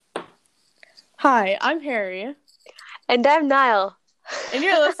Hi, I'm Harry, And I'm Niall. and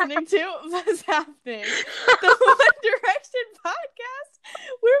you're listening to What's Happening, the One Direction podcast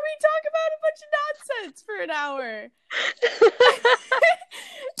where we talk about a bunch of nonsense for an hour.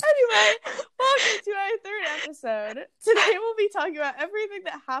 Anyway, welcome to our third episode. Today we'll be talking about everything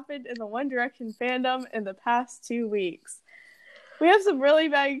that happened in the One Direction fandom in the past 2 weeks. We have some really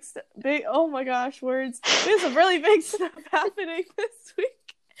big, oh my gosh, words. We have some really big stuff happening this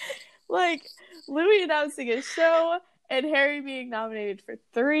week. Like Louis announcing his show and Harry being nominated for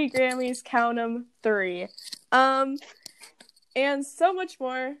 3 Grammys, count them, 3. And so much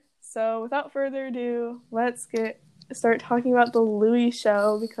more. So without further ado, let's start talking about the Louis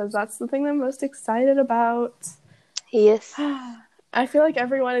show because that's the thing I'm most excited about. Yes. I feel like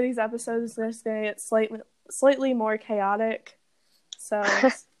every one of these episodes is just going to get slightly more chaotic. So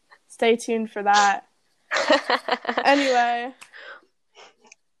stay tuned for that. Anyway,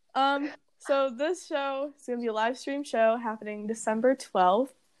 so this show is going to be a live stream show happening December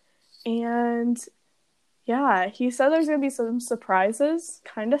 12th. And yeah, he said there's going to be some surprises.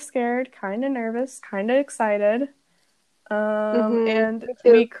 Kind of scared, kind of nervous, kind of excited. And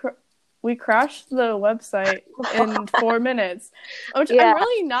we crashed the website in 4 minutes, which I'm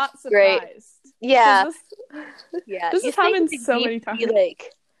really not surprised. Great. Yeah. This has happened so many times.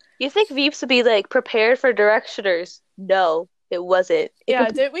 You think Veeps would be prepared for Directioners? No, it wasn't.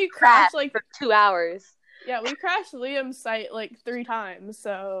 Did we crash for 2 hours? Yeah, we crashed Liam's site 3 times,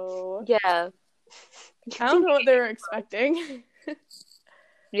 so yeah. I don't know what they were expecting.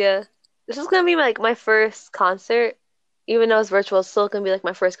 Yeah. This is gonna be my first concert. Even though it's virtual, it's still gonna be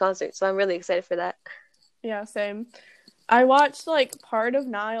my first concert, so I'm really excited for that. Yeah, same. I watched part of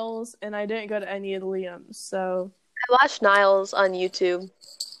Niall's and I didn't go to any of Liam's, so I watched Niall's on YouTube,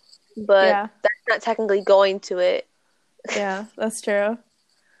 but that's not technically going to it. Yeah, that's true.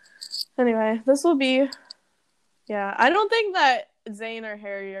 Anyway, this will be I don't think that Zayn or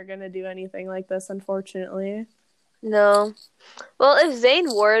Harry are gonna do anything like this, unfortunately. No. Well, if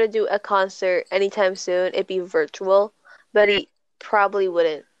Zayn were to do a concert anytime soon, it'd be virtual, but he probably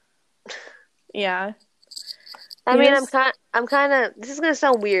wouldn't. Yeah. I mean, I'm kind of, this is gonna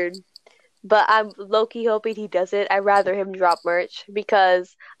sound weird, but I'm low-key hoping he does it. I'd rather him drop merch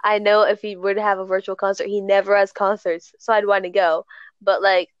because I know if he were to have a virtual concert, he never has concerts, so I'd want to go. But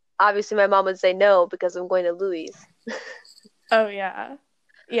obviously my mom would say no because I'm going to Louis. Oh, yeah.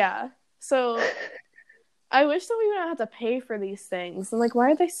 Yeah. So I wish that we wouldn't have to pay for these things. And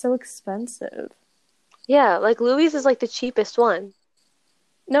why are they so expensive? Yeah, Louis is the cheapest one.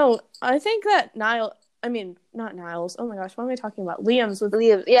 No, I think that not Niall's. Oh my gosh, what am I talking about? Liam's was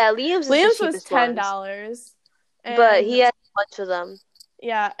Liam's was $10. But he has a bunch of them.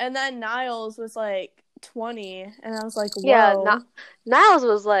 Yeah, and then Niall's was 20, and I was like, whoa. Yeah, Niall's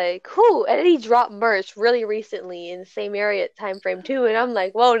was who? And then he dropped merch really recently in the same area time frame too, and I'm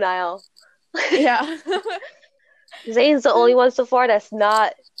like, whoa, Niall. Yeah. Zayn's the only one so far that's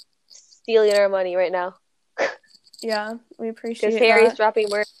not stealing our money right now. Yeah, we appreciate that. Because Harry's dropping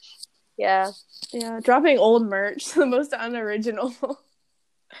merch. Yeah. Yeah, dropping old merch, the most unoriginal.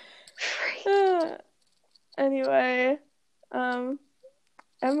 Anyway, I'm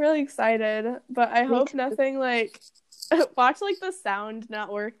really excited, but I hope nothing watch the sound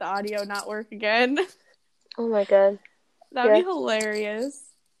not work, the audio not work again. Oh my god. That'd be hilarious.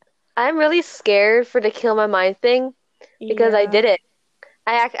 I'm really scared for the Kill My Mind thing because I did it.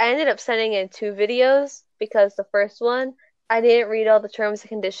 I ended up sending in 2 videos because the first one, I didn't read all the terms and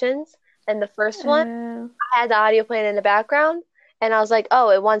conditions. And the first one, I had the audio playing in the background. And I was like, oh,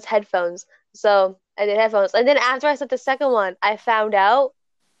 it wants headphones. So I did headphones. And then after I sent the second one, I found out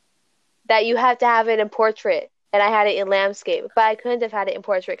that you have to have it in portrait. And I had it in landscape. But I couldn't have had it in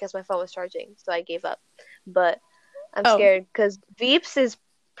portrait because my phone was charging. So I gave up. But I'm scared because Veeps is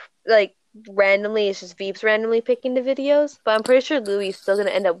randomly, it's just Veeps randomly picking the videos, but I'm pretty sure Louis is still gonna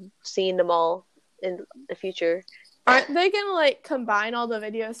end up seeing them all in the future. Aren't they gonna combine all the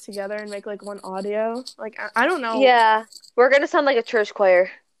videos together and make one audio? I don't know. Yeah, we're gonna sound like a church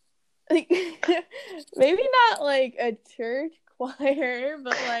choir. Maybe not a church choir,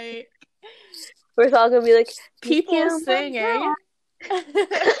 but we're all gonna be people singing.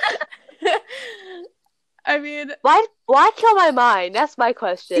 I mean, why Kill My Mind? That's my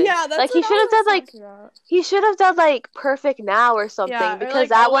question. Yeah, that's he should have done he should have done Perfect Now or something because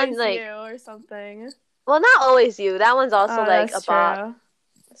that one you or something. Well, not Always You. That one's also a bop.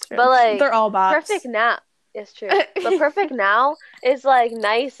 But they're all bops. Perfect Now. It's true. But Perfect Now is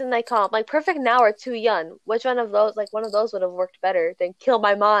nice and calm. Perfect Now or Too Young. Which one of those one of those would have worked better than Kill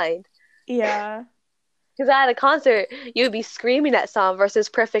My Mind? Yeah. Because at a concert, you would be screaming that song versus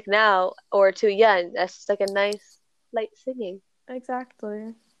Perfect Now or Too Young. That's just like a nice, light singing.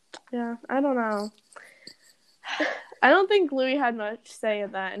 Exactly. Yeah, I don't know. I don't think Louis had much say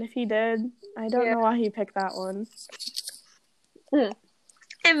in that, and if he did, I don't know why he picked that one.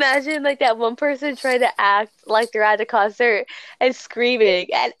 Imagine like that one person trying to act like they're at a concert and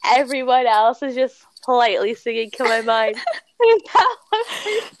screaming, and everyone else is just politely singing "Kill My Mind."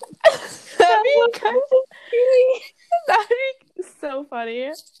 That'd be so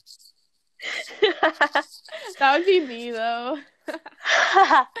funny. That would be me though.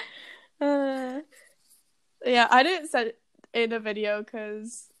 Yeah, I didn't send in a video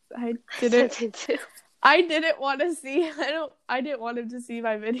because I didn't want to see. I didn't want him to see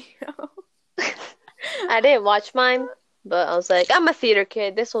my video. I didn't watch mine, but I was like, I'm a theater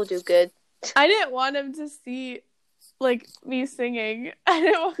kid. This will do good. I didn't want him to see like me singing. I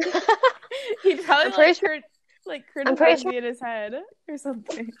didn't want. He'd probably criticize me in his head or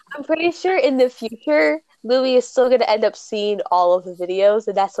something. I'm pretty sure in the future, Louis is still gonna end up seeing all of the videos,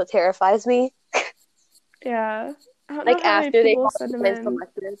 and that's what terrifies me. Yeah. Like after they send him in.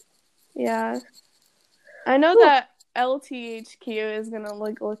 Yeah. I know that LTHQ is gonna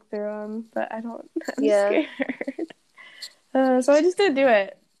look through them, but I'm scared. So I just didn't do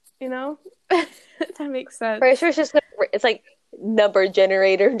it. You know, that makes sense. Pretty sure it's like number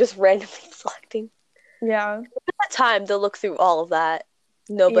generator, just randomly selecting. Yeah. At the time to look through all of that.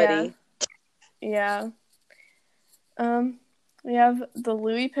 Nobody. Yeah. We have the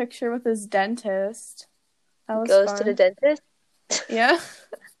Louis picture with his dentist. That was Goes fun. to the dentist. Yeah.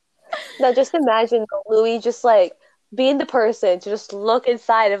 Now just imagine Louis just like being the person to just look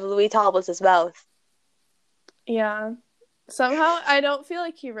inside of Louis Tomlinson's mouth. Yeah. Somehow I don't feel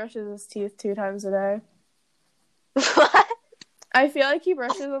like he brushes his teeth 2 times a day. What? I feel like he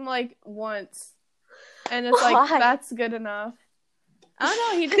brushes them like once. And it's like, that's good enough. I don't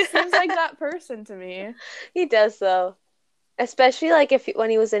know, he just seems like that person to me. He does though. Especially like when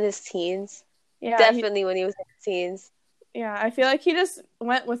he was in his teens. Yeah. Definitely when he was in his teens. Yeah, I feel like he just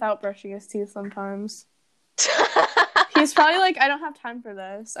went without brushing his teeth sometimes. He's probably like, I don't have time for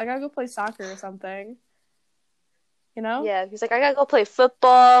this. I gotta go play soccer or something. You know? Yeah, he's like, I gotta go play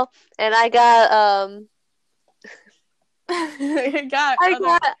football, and I got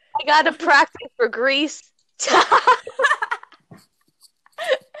I gotta practice for Greece.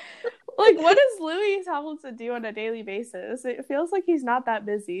 Like, what does Louis Tomlinson do on a daily basis? It feels like he's not that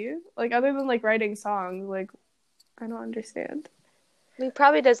busy. Like, other than like writing songs, like, I don't understand. He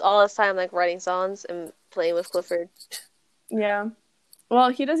probably does all his time like writing songs and playing with Clifford. Yeah. Well,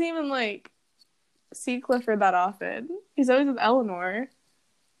 he doesn't even like see Clifford that often. He's always with Eleanor.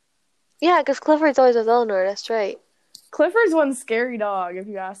 Yeah, because Clifford's always with Eleanor, that's right. Clifford's one scary dog, if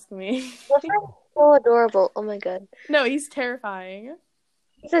you ask me. Clifford's so adorable. Oh my god. No, he's terrifying.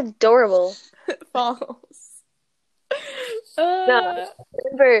 He's adorable. False. No,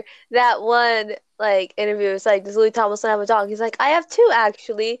 remember that one like interview? It's like, does Louis Tomlinson have a dog? He's like, I have 2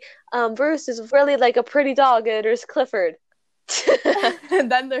 actually. Bruce is really like a pretty dog, and there's Clifford.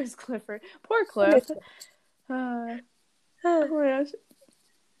 And then there's Clifford. Poor Cliff. Oh my gosh.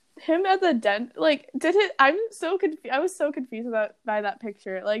 Him at the dent, like, I'm so confused. I was so confused by that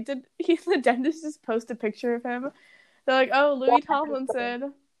picture. Like, did the dentist just post a picture of him? They're like, oh, Louis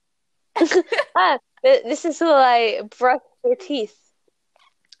Tomlinson. This is who I brush their teeth.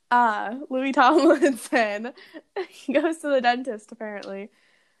 Louis Tomlinson. He goes to the dentist, apparently.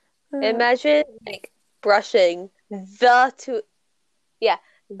 Imagine, like, brushing the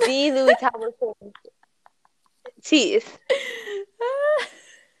Louis Tomlinson teeth.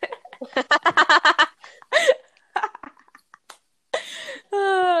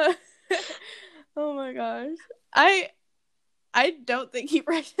 Oh my gosh. I don't think he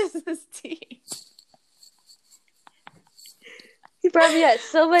brushes his teeth. He probably had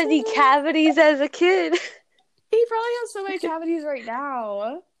so many cavities as a kid. He probably has so many cavities right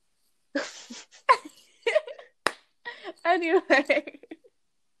now. Anyway.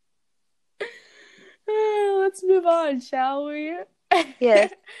 Let's move on, shall we?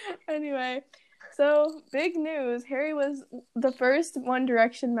 Yes. Anyway, so big news. Harry was the first One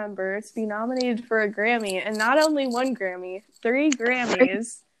Direction member to be nominated for a Grammy, and not only 1 Grammy, 3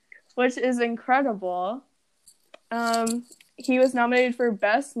 Grammys, which is incredible. He was nominated for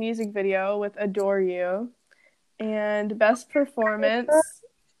Best Music Video with Adore You, and Best Performance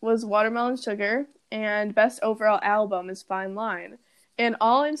was Watermelon Sugar, and Best Overall Album is Fine Line. And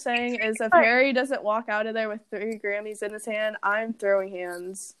all I'm saying is if Harry doesn't walk out of there with 3 Grammys in his hand, I'm throwing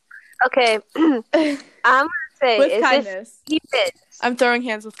hands. Okay. I'm going to say... with kindness. He wins. I'm throwing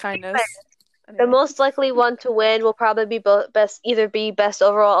hands with kindness. The Anyway. most likely one to win will probably be either be best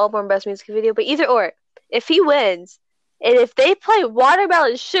overall album or best music video, but either or, if he wins, and if they play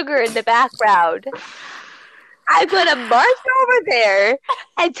Watermelon Sugar in the background, I'm gonna march over there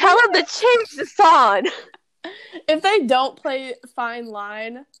and tell them to change the song. If they don't play Fine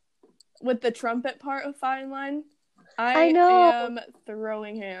Line with the trumpet part of Fine Line, I am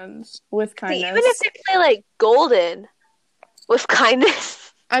throwing hands with kindness. See, even if they play like Golden with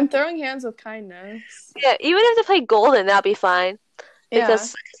kindness. I'm throwing hands with kindness. Yeah, even if they play Golden, that'll be fine.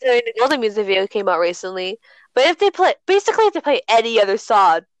 Because considering the Golden music video came out recently. But if they play any other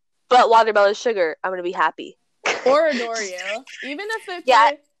song but Watermelon Sugar, I'm gonna be happy. Or Adore You. Even if they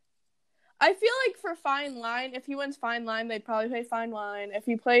play... I feel like for Fine Line, if he wins Fine Line, they'd probably play Fine Line. If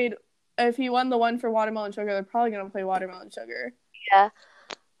he won the one for Watermelon Sugar, they're probably gonna play Watermelon Sugar. Yeah.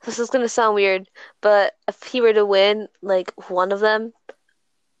 This is gonna sound weird, but if he were to win like one of them,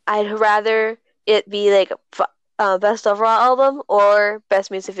 I'd rather it be like best overall album or best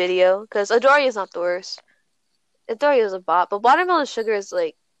music video, because Adore You is not the worst. Adore You is a bop, but Watermelon Sugar is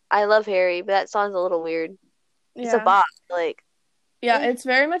like, I love Harry, but that song's a little weird. It's a bop, like. Yeah, it's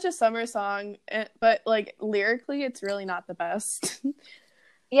very much a summer song, but like lyrically, it's really not the best.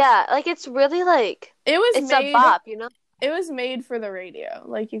 Yeah, like it's really like it's a bop, you know. It was made for the radio,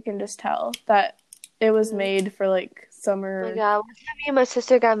 like you can just tell that it was made for like summer. Oh my God, one time me and my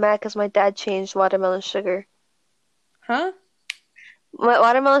sister got mad because my dad changed Watermelon Sugar. Huh?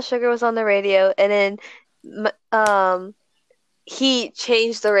 Watermelon Sugar was on the radio, and then he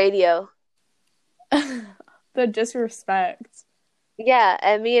changed the radio. The disrespect. Yeah,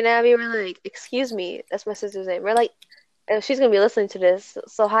 and me and Abby were like, "Excuse me," that's my sister's name. We're like, she's gonna be listening to this,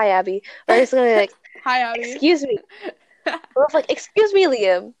 so hi, Abby. We're just gonna be like, "Hi, Abby." Excuse me. We're like, "Excuse me,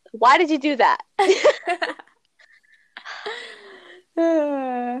 Liam. Why did you do that?"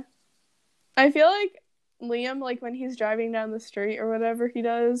 I feel like Liam, like when he's driving down the street or whatever he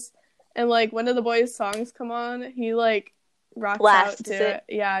does, and like one of the boys' songs come on, he like rocks out to it.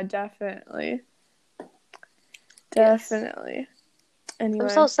 Yeah, definitely. Definitely. Anyway.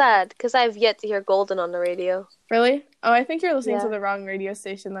 I'm so sad because I've yet to hear Golden on the radio. Really? Oh, I think you're listening to the wrong radio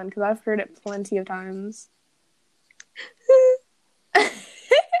station then, because I've heard it plenty of times.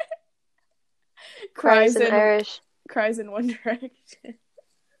 Cries in Irish. Cries in One Direction.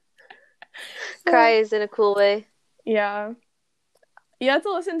 Cries in a cool way. Yeah. You have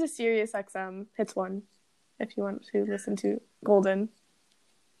to listen to Sirius XM Hits 1 if you want to listen to Golden.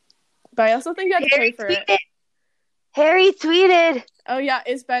 But I also think you have to pay for it. Harry tweeted. Oh yeah,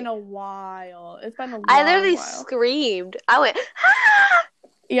 it's been a while. I literally screamed. I went, ah!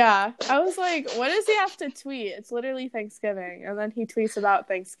 Yeah, I was like, what does he have to tweet? It's literally Thanksgiving. And then he tweets about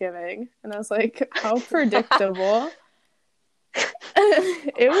Thanksgiving. And I was like, how predictable.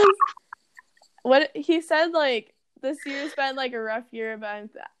 It was, what he said, like, this year's been like a rough year, but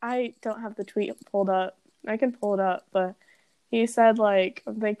I don't have the tweet pulled up. I can pull it up, but he said, like,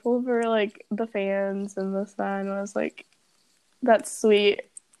 I'm thankful for, like, the fans and this, that, and I was like, that's sweet.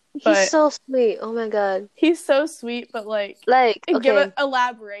 But he's so sweet. Oh, my God. He's so sweet, but, like okay.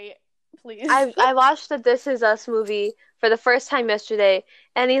 Elaborate, please. I watched the This Is Us movie for the first time yesterday,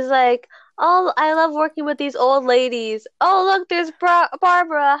 and he's like, oh, I love working with these old ladies. Oh, look, there's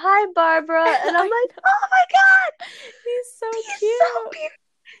Barbara. Hi, Barbara. And I'm like, oh, my God. He's so cute.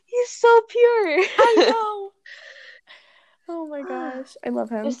 He's so pure. I know. Oh my gosh, I love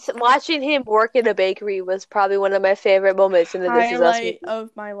him. Just watching him work in a bakery was probably one of my favorite moments in the This Is Us movie. Highlight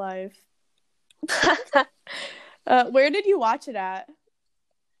of my life. Where did you watch it at?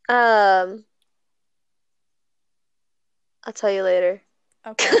 I'll tell you later.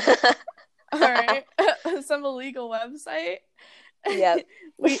 Okay. All right. Some illegal website. Yeah.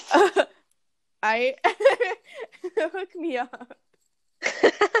 I hook me up.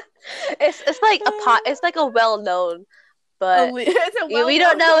 It's like it's like a well-known. But it's a we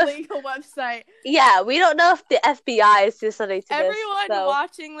don't know illegal website. Yeah, we don't know if the FBI is listening to Everyone this.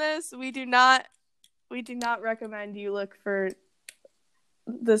 watching this, we do not recommend you look for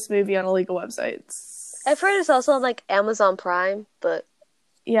this movie on illegal websites. I've heard it's also on like Amazon Prime, but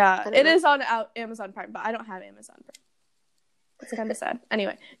yeah, it is on Amazon Prime, but I don't have Amazon Prime. It's kind of sad.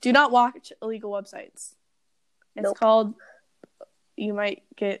 Anyway, do not watch illegal websites. It's called. You might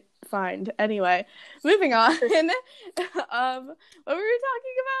get fined. Anyway, moving on. What were we talking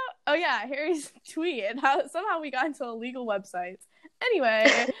about? Oh yeah, Harry's tweet and how somehow we got into illegal websites.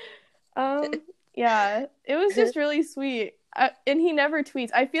 Anyway, yeah, it was just really sweet. And he never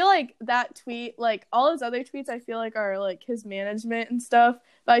tweets. I feel like that tweet, like all his other tweets, I feel like are like his management and stuff.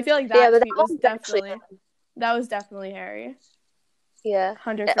 But I feel like that tweet was definitely Harry. Yeah. Oh,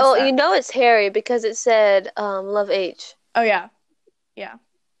 100%. you know it's Harry because it said Love H. Oh yeah, yeah.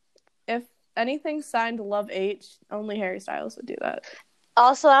 If anything signed Love H, only Harry Styles would do that.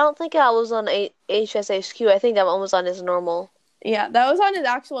 Also, I don't think I was on HSHQ. I think that one was on his normal. Yeah, that was on his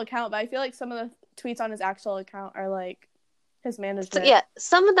actual account, but I feel like some of the tweets on his actual account are like his So, management. yeah,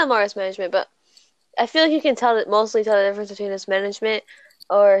 some of them are his management, but I feel like you can mostly tell the difference between his management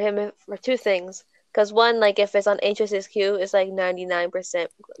or him for two things. Because one, like if it's on HSHQ, it's like 99%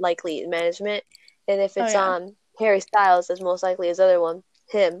 likely management, and if Oh it's yeah, on Harry Styles, it's most likely his other one.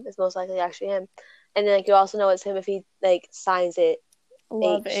 Him is most likely actually him, and then like you also know it's him if he like signs it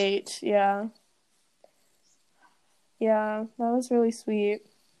Love H. H. Yeah, yeah, that was really sweet.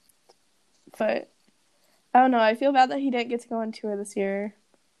 But I don't know. I feel bad that he didn't get to go on tour this year.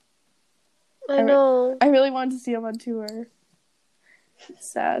 I know. I really wanted to see him on tour.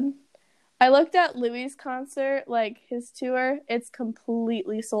 Sad. I looked at Louis' concert, like his tour. It's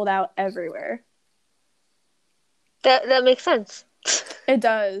completely sold out everywhere. That makes sense. It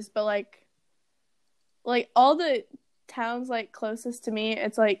does, but like all the towns like closest to me,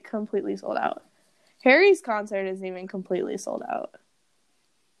 it's like completely sold out. Harry's concert isn't even completely sold out.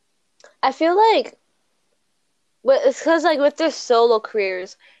 I feel like, but it's because like with their solo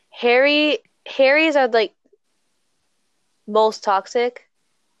careers, Harry's are like most toxic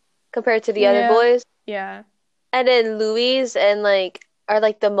compared to the other Yeah, boys. yeah, And then Louis and like are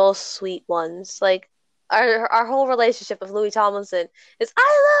like the most sweet ones. Like our whole relationship with Louis Tomlinson is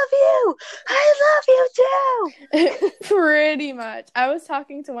I love you pretty much. I was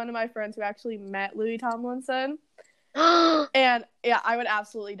talking to one of my friends who actually met Louis Tomlinson, too. and yeah, I would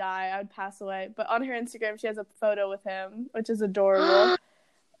absolutely die. I would pass away. But on her Instagram, she has a photo with him, which is adorable.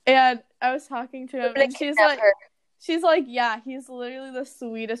 And I was talking to him, and she's like, yeah, he's literally the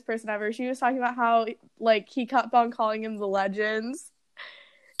sweetest person ever. She was talking about how like he kept on calling him the legends.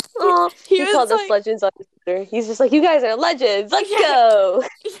 Oh, He he was called us like, legends on Twitter. He's just like, you guys are legends. Let's yeah, go.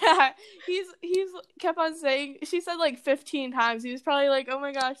 yeah. He's kept on saying. She said like 15 times. He was probably like, oh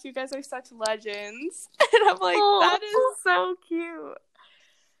my gosh, you guys are such legends. And I'm like, Oh, that is so cute.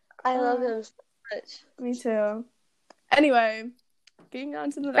 I love him so much. Me too. Anyway, getting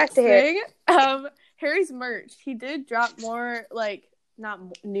on to the Back next to Harry. thing. Harry's merch. He did drop more like not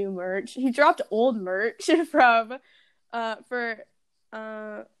new merch. He dropped old merch from for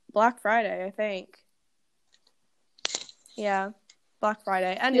Black Friday, I think. Yeah, Black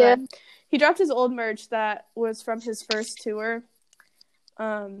Friday. Anyway, Yeah. he dropped his old merch that was from his first tour.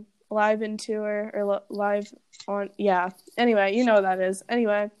 Live in tour or live on Anyway, you know what that is.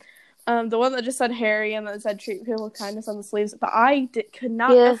 Anyway, the one that just said Harry and that said treat people with kindness on the sleeves, but I could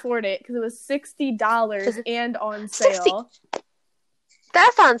not afford it because it was $60 and on sale. 60.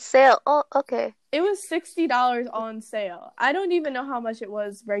 That's on sale. Oh, okay. It was $60 on sale. I don't even know how much it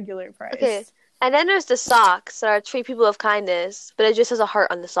was regular price. Okay. And then there's the socks that are treat people with kindness, but it just has a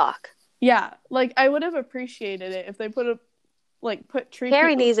heart on the sock. Yeah, like I would have appreciated it if they put treat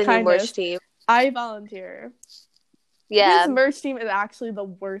Harry people needs with a new kindness. merch team. I volunteer. Yeah. His merch team is actually the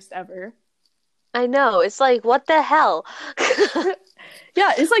worst ever. I know. It's like, what the hell?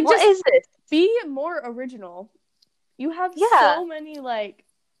 Yeah, it's like, what is this? Be more original. You have so many like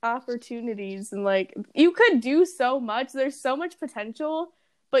opportunities and like you could do so much. There's so much potential,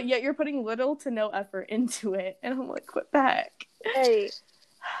 but yet you're putting little to no effort into it. And I'm like, what the heck? Hey.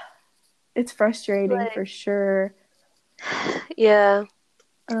 It's frustrating for sure. Yeah.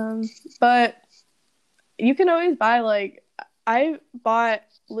 But you can always buy like I bought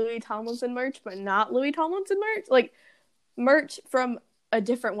Louis Tomlinson merch, but not Louis Tomlinson merch. Like merch from a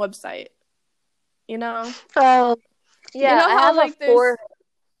different website. You know? Oh. Yeah, you know how, I have like, a 4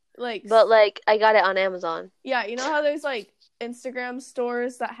 like but like I got it on Amazon. Yeah, you know how there's like Instagram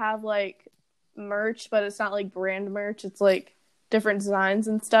stores that have like merch, but it's not like brand merch, it's like different designs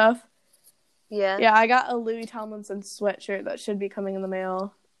and stuff. Yeah. Yeah, I got a Louis Tomlinson sweatshirt that should be coming in the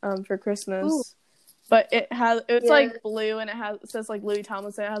mail for Christmas. Ooh. But it's like blue and it says like Louis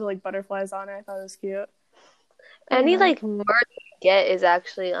Tomlinson. It has like butterflies on it. I thought it was cute. Any like merch you get is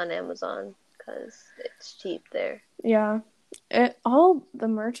actually on Amazon because it's cheap there. Yeah. All the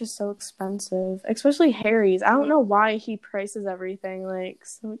merch is so expensive, especially Harry's. I don't know why he prices everything like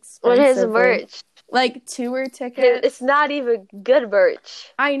so expensive. What is merch? Like tour tickets. It's not even good merch.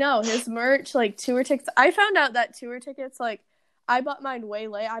 I know his merch, like tour tickets. I found out that tour tickets, like I bought mine way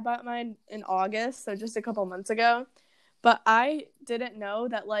late. I bought mine in August, so just a couple months ago. But I didn't know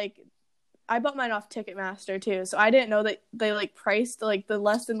that like I bought mine off Ticketmaster too, so I didn't know that they like priced like the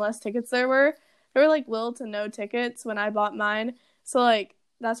less and less tickets there were. There were like little to no tickets when I bought mine. So like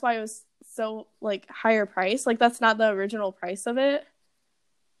that's why it was so like higher price. Like that's not the original price of it.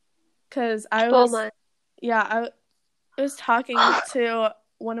 because Oh my. I was talking to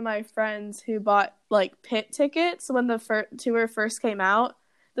one of my friends who bought like pit tickets when the tour first came out.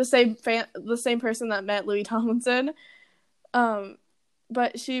 The same person that met Louis Tomlinson.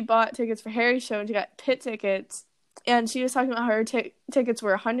 But she bought tickets for Harry's show and she got pit tickets, and she was talking about how her tickets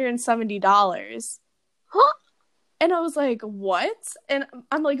were $170. Huh? And I was like, what? And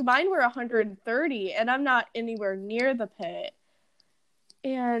I'm like, mine were $130, and I'm not anywhere near the pit.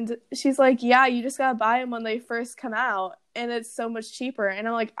 And she's like, yeah, you just gotta buy them when they first come out, and it's so much cheaper. And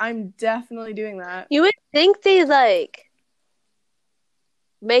I'm like, I'm definitely doing that. You would think they like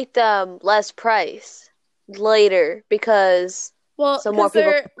make them less price later because more people.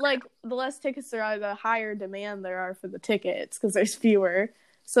 They're like, the less tickets there are, the higher demand there are for the tickets because there's fewer,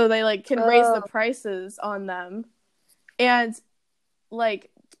 so they like can raise the prices on them. And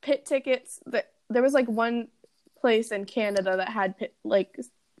like pit tickets, there was like one place in Canada that had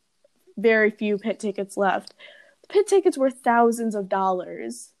very few pit tickets left. The pit tickets were thousands of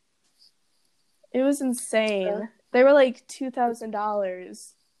dollars. It was insane. Yeah. They were like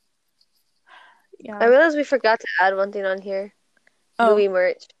 $2,000. Yeah. I realized we forgot to add one thing on here. Louis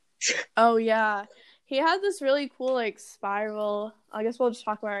merch. Oh yeah. He had this really cool like spiral. I guess we'll just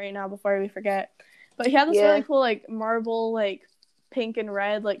talk about it right now before we forget. But he had this really cool like marble like pink and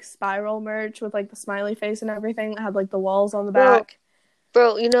red like spiral merch with like the smiley face and everything that had like the walls on the back.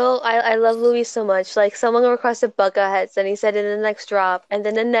 Bro, you know, I love Louis so much. Like, someone requested bucket hats, and he said in the next drop, and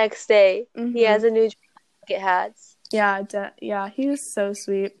then the next day, he has a new bucket hats. Yeah, he was so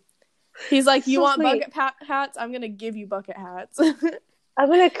sweet. He's like, you want sweet. Bucket hats? I'm gonna give you bucket hats. I'm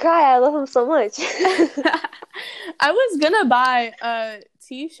gonna cry. I love him so much. I was gonna buy a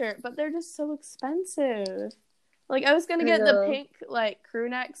t-shirt, but they're just so expensive. Like, I was gonna get the pink, like, crew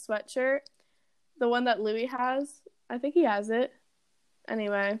neck sweatshirt. The one that Louis has. I think he has it.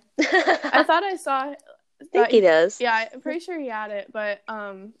 Anyway. I thought I saw... I think he does. Yeah, I'm pretty sure he had it, but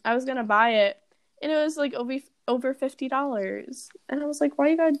I was gonna buy it, and it was, like, over $50. And I was like, why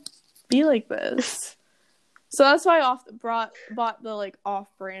you gotta be like this? So that's why I bought the, like,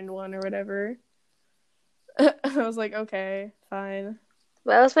 off-brand one or whatever. I was like, okay, fine.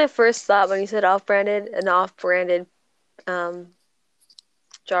 Well, that was my first thought when you said off-branded, an off-branded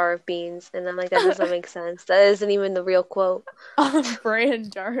jar of beans. And I'm like, that doesn't make sense. That isn't even the real quote.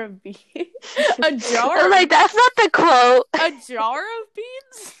 Off-brand jar of beans? A jar? I'm like, that's not the quote. A jar of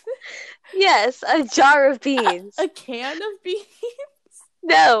beans? Yes, a jar of beans. A can of beans?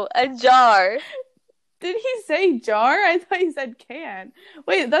 No, a jar. Did he say jar? I thought he said can.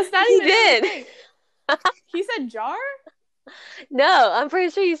 Wait, that's not even... He did. He said jar? No, I'm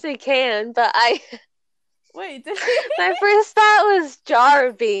pretty sure you said can, but Wait, did he? My first thought was jar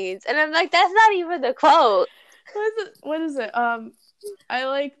of beans, and I'm like, that's not even the quote. What is it? I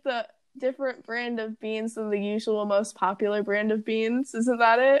like the different brand of beans than the usual most popular brand of beans. Isn't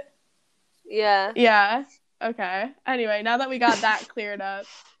that it? Yeah. Yeah. Okay. Anyway, now that we got that cleared up.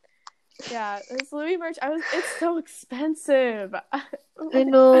 Yeah, this Louis merch, it's so expensive. I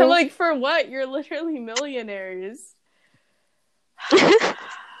know. I'm like, for what? You're literally millionaires.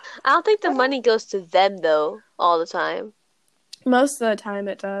 I don't think the money goes to them, though, all the time. Most of the time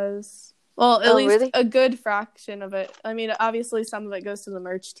it does. Well, at least really? A good fraction of it. I mean, obviously some of it goes to the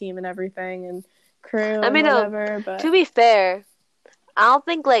merch team and everything and crew and whatever, but... To be fair, I don't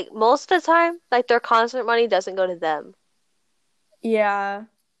think, like, most of the time, like, their concert money doesn't go to them. Yeah.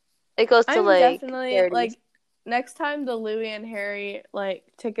 It goes to, like, definitely, charities. Like, next time the Louis and Harry, like,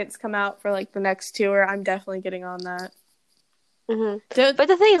 tickets come out for, like, the next tour, I'm definitely getting on that. Mm-hmm. But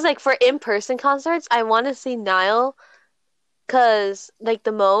the thing is, like, for in-person concerts, I want to see Niall because like,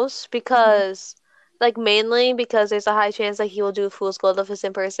 mainly because there's a high chance that he will do Fool's Gold of us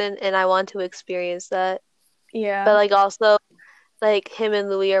in person, and I want to experience that. Yeah. But, like, also, like, him and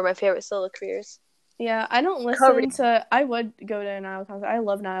Louis are my favorite solo careers. Yeah, I don't listen to... I would go to a Niall concert. I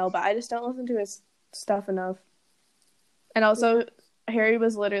love Niall, but I just don't listen to his stuff enough. And also, Harry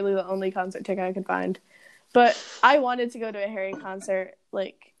was literally the only concert ticket I could find. But I wanted to go to a Harry concert,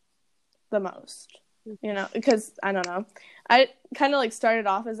 like, the most. You know, because, I don't know. I kind of, like, started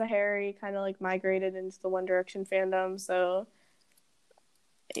off as a Harry, kind of, like, migrated into the One Direction fandom, so...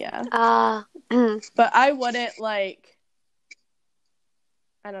 Yeah. But I wouldn't, like...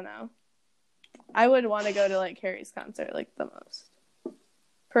 I don't know. I would want to go to, like, Harry's concert, like, the most.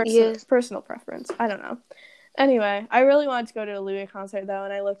 Personal preference. I don't know. Anyway, I really wanted to go to a Louis concert, though,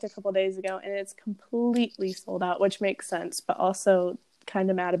 and I looked a couple days ago, and it's completely sold out, which makes sense, but also kind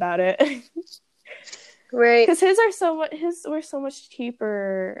of mad about it. Right. Because his were so much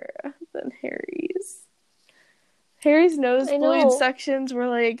cheaper than Harry's. Harry's I nosebleed know. sections were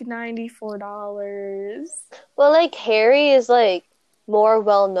like $94. Well, like Harry is like more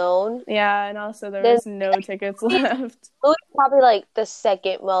well known Yeah, and also there than was no tickets left. Louis, probably like the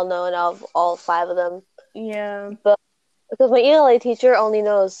second well known of all five of them. Yeah. But because my ELA teacher only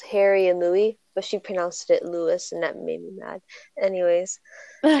knows Harry and Louis, but she pronounced it Lewis, and that made me mad. Anyways,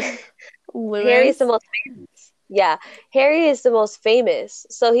 Harry's the Lewis. most famous. Yeah, Harry is the most famous,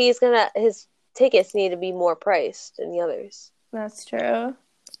 so his tickets need to be more priced than the others. That's true.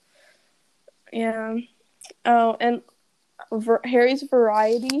 Yeah. Oh, and Harry's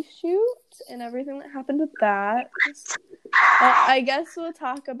variety shoot and everything that happened with that. I guess we'll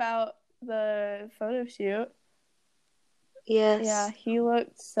talk about the photo shoot. Yes. Yeah, he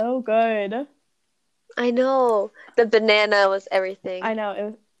looked so good. I know. The banana was everything. I know, it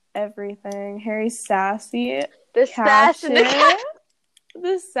was everything. Harry's sassy The caption.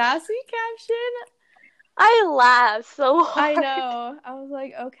 The sassy caption. I laughed so hard. I know. I was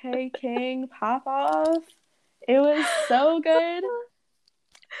like, okay, King, pop off. It was so good.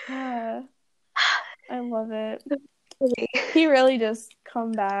 Yeah. I love it. He really just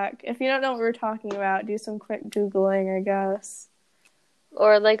come back. If you don't know what we're talking about, do some quick Googling, I guess.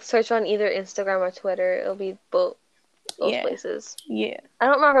 Or like search on either Instagram or Twitter. It'll be both places. Yeah. I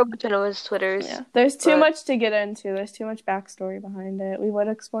don't remember which one it was Twitter's. Yeah. There's too much to get into. There's too much backstory behind it. We would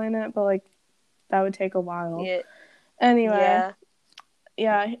explain it, but like that would take a while. Yeah. Anyway.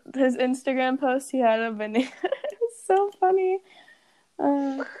 Yeah. His Instagram post, he had a banana. It's so funny.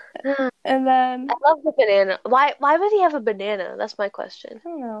 And then I love the banana. Why would he have a banana? That's my question. I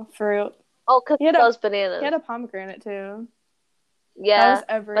don't know. Fruit. Oh, because he loves bananas. He had a pomegranate too. Yeah.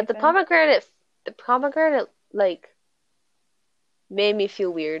 That was but the pomegranate like made me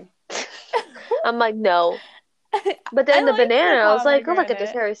feel weird. I'm like, no. But then the banana, I was like, oh, look at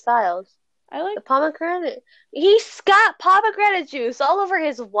this Harry Styles. I like the pomegranate. He's got pomegranate juice all over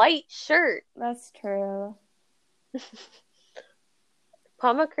his white shirt. That's true.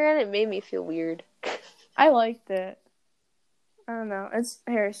 Pomegranate made me feel weird. I liked it. I don't know. It's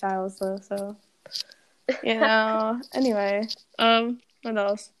Harry Styles though, so you know. Anyway, what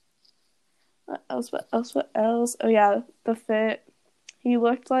else? What else? Oh yeah, the fit. He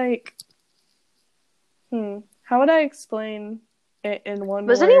looked like. How would I explain it in one word?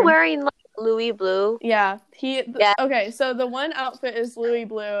 Wasn't he wearing like Louis Blue? Yeah, Okay, so the one outfit is Louis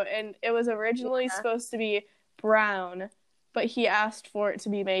Blue, and it was originally supposed to be brown, but he asked for it to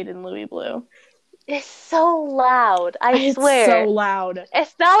be made in Louis Blue. It's so loud. I swear. It's so loud.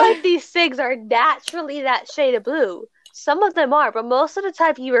 It's not like these things are naturally that shade of blue. Some of them are, but most of the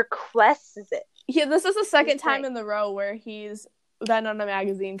time he requests it. Yeah, this is the second time in the row where he's been on a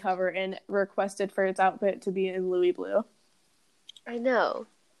magazine cover and requested for its outfit to be in Louis Blue. I know.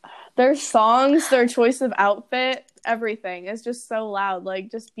 Their songs, their choice of outfit, everything is just so loud.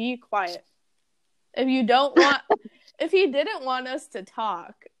 Like, just be quiet. If he didn't want us to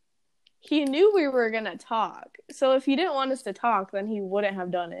talk, he knew we were gonna talk. So if he didn't want us to talk, then he wouldn't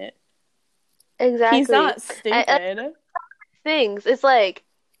have done it. Exactly. He's not stupid. Things. It's like,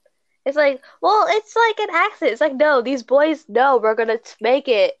 well, it's like an accident. It's like, no, these boys know we're gonna make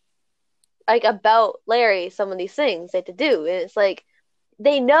it like about Larry. Some of these things they have to do, and it's like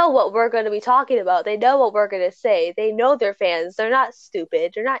they know what we're gonna be talking about. They know what we're gonna say. They know they're fans. They're not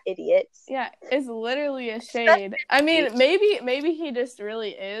stupid. They're not idiots. Yeah, it's literally a shade. I mean, maybe he just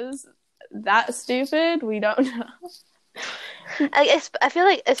really is that stupid. We don't know. I feel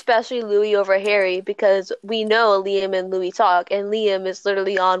like especially Louis over Harry, because we know Liam and Louis talk, and Liam is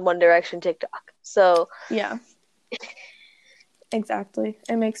literally on One Direction TikTok. So yeah, exactly.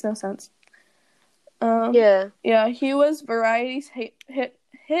 It makes no sense. Yeah. He was Variety's hit.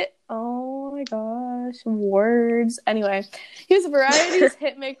 Oh my gosh, words. Anyway, he was Variety's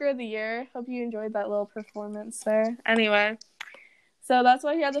Hitmaker of the Year. Hope you enjoyed that little performance there. Anyway. So that's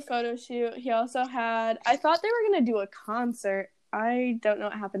why he had the photo shoot. He also had... I thought they were going to do a concert. I don't know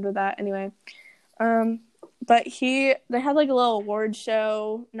what happened with that. Anyway. But they had like a little award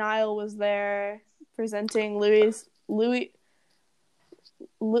show. Niall was there presenting is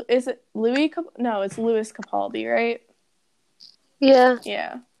it Louis? No, it's Louis Capaldi, right? Yeah.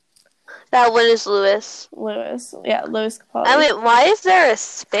 Yeah. That one is Louis. Yeah, Louis Capaldi. I mean, why is there a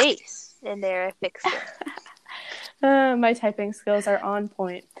space in there? I fixed it. My typing skills are on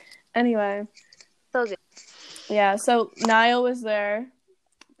point. Anyway. So good. Yeah, so Niall was there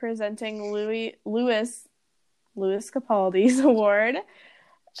presenting Louis Capaldi's award.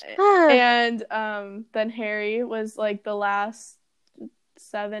 And then Harry was like the last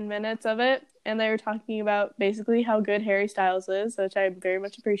 7 minutes of it, and they were talking about basically how good Harry Styles is, which I very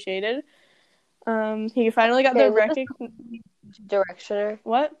much appreciated. He finally got Okay, the Louis recognition. directioner.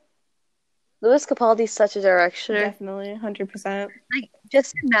 What? Louis Capaldi's such a directioner. Definitely, 100%. Like,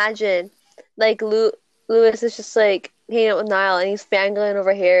 just imagine, like Louis is just like hanging out with Niall, and he's fangirling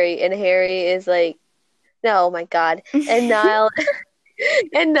over Harry, and Harry is like, no, oh my God, and Niall,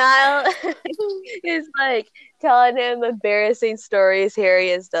 and Niall is like telling him embarrassing stories Harry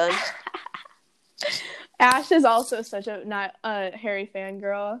has done. Ash is also such a Harry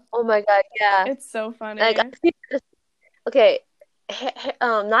fangirl. Oh my God, yeah. It's so funny. Like, okay,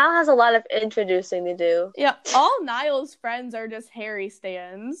 Niall has a lot of introducing to do. Yeah, all Niall's friends are just Harry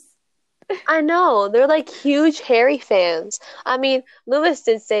stans. I know, they're like huge Harry fans. I mean, Louis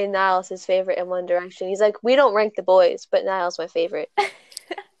did say Niall's his favorite in One Direction. He's like, we don't rank the boys, but Niall's my favorite.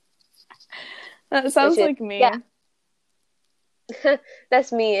 That sounds like me. Yeah.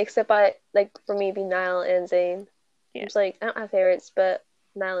 That's me, except for me, be Niall and Zayn. Yeah. It's like, I don't have favorites, but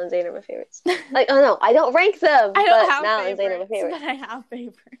Niall and Zayn are my favorites. Like, oh no, I don't rank them, I don't have Niall and Zayn are my favorites. But I have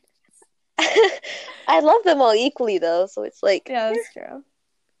favorites. I love them all equally, though, so it's like... Yeah, that's true.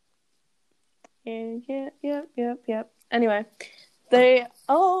 Yep. Anyway,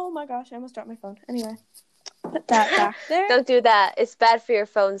 oh my gosh, I almost dropped my phone. Anyway, put that back there. Don't do that. It's bad for your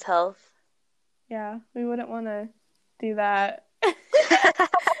phone's health. Yeah, we wouldn't want to do that.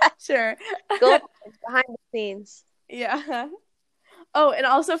 Sure. Go behind the scenes. Yeah. Oh, and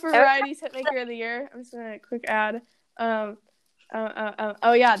also for Variety's Hitmaker of the Year, I'm just gonna quick add. Oh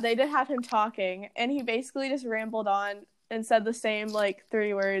yeah, they did have him talking, and he basically just rambled on and said the same like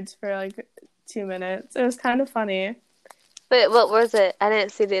 3 words for like 2 minutes. It was kind of funny. Wait, what was it? I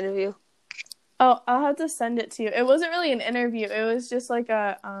didn't see the interview. Oh, I'll have to send it to you. It wasn't really an interview. It was just like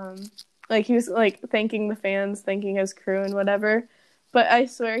a like he was like thanking the fans, thanking his crew and whatever. But I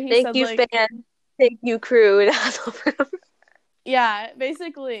swear he said like, "Thank you, fans. Thank you, crew." Yeah,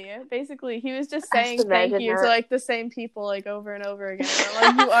 basically, he was just saying thank you to like the same people like over and over again.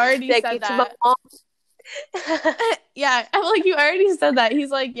 I'm like, you already said that. Yeah, I'm like, you already said that. He's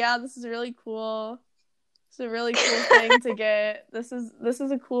like, yeah, this is really cool. It's a really cool thing to get. This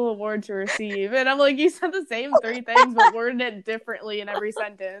is a cool award to receive. And I'm like, you said the same 3 things, but worded it differently in every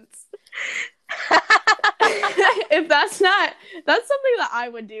sentence. If that's something that I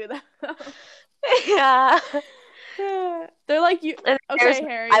would do though. Yeah. They're like, you okay,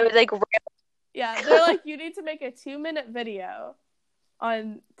 Harry. I would like yeah, they're like, you need to make a 2-minute video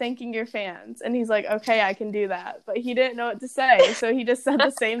on thanking your fans. And he's like, okay, I can do that. But he didn't know what to say, so he just said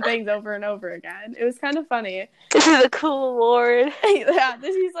the same things over and over again. It was kind of funny. This is a cool award. Yeah,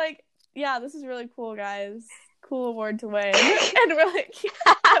 he's like, yeah, this is really cool, guys. Cool award to win. And we're like,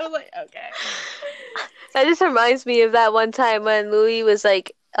 I was like, okay. That just reminds me of that one time when Louis was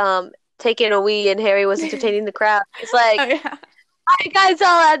like taking a wee and Harry was entertaining the crowd. He's like, oh, yeah. Are you guys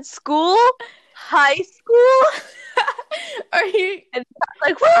all at school? High school? Or he and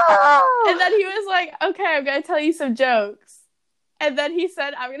like, whoa! And then he was like, okay, I'm gonna tell you some jokes. And then he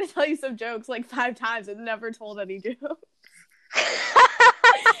said, I'm gonna tell you some jokes like 5 times and never told any jokes.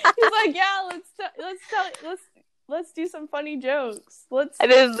 He's like, yeah, let's do some funny jokes.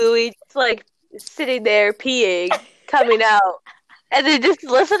 And then Louis just like sitting there peeing, coming out, and then just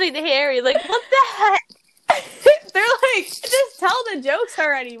listening to Harry, like, what the heck? They're like, just tell the jokes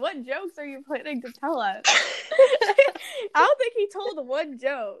already. What jokes are you planning to tell us? I don't think he told one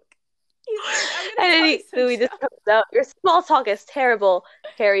joke. He's like, I'm gonna Louis just comes out. Your small talk is terrible,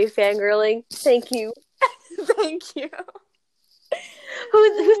 Harry fangirling. Thank you. Thank you.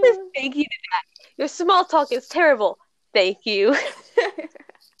 Who says thank you to that? Your small talk is terrible. Thank you.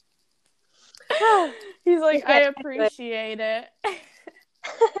 He's like, I appreciate it.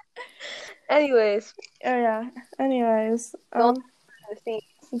 Anyways. Oh yeah. Anyways.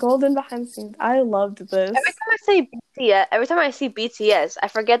 Golden behind the scenes. I loved this. Every time I see BTS, I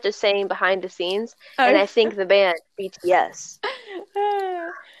forget they're saying behind the scenes, and I think the band BTS.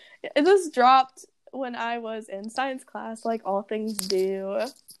 This dropped when I was in science class, like all things do.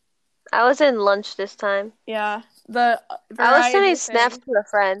 I was in lunch this time. Yeah. I was sending snaps to a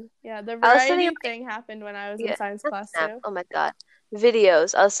friend. Yeah, the variety thing happened when I was in science class too. Oh my god.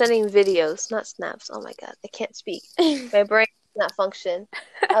 Videos. I was sending videos, not snaps. Oh my god, I can't speak. My brain does not function.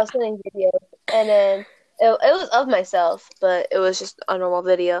 I was sending videos, and then it was of myself, but it was just a normal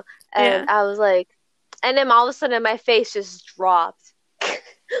video. And I was like, and then all of a sudden my face just dropped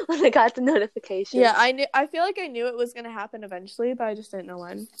when I got the notification. Yeah, I feel like I knew it was gonna happen eventually, but I just didn't know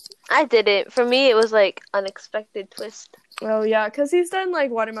when. I didn't. For me, it was like unexpected twist. Oh yeah, because he's done like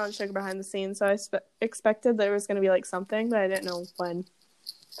Watermelon Sugar behind the scenes, so I expected there was gonna be like something, but I didn't know when.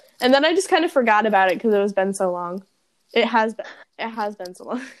 And then I just kind of forgot about it because it was been so long. It has been so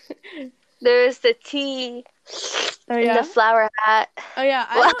long. There's the tea Oh and yeah. the flower hat. Oh yeah.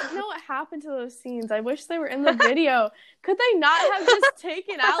 I don't know what happened to those scenes. I wish they were in the video. Could they not have just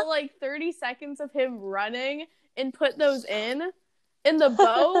taken out like 30 seconds of him running and put those in the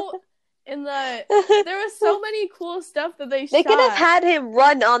boat? There was so many cool stuff that they They shot. could have had him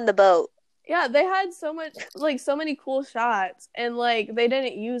run on the boat. Yeah, they had so many cool shots, and like they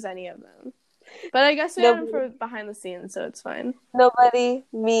didn't use any of them. But I guess we had them for behind the scenes, so it's fine. Nobody,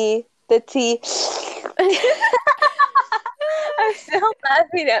 me, the tea. I'm still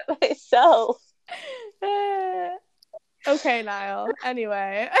laughing at myself. Okay, Niall.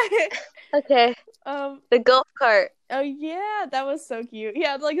 Anyway. Okay. The golf cart. Oh yeah, that was so cute. He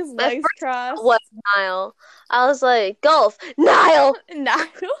had like his legs crossed. What Niall? I was like, golf, Niall. Niall.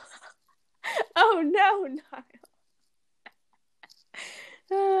 Oh no, Niall.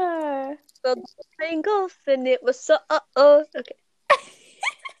 So playing golf, and it was so okay.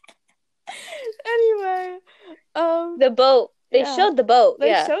 Anyway, the boat. They showed the boat.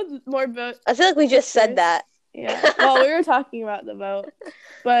 They showed more boat. I feel like we just said that. Yeah. Well, we were talking about the boat,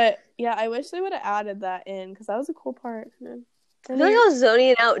 but yeah, I wish they would have added that in because that was a cool part. I feel like I was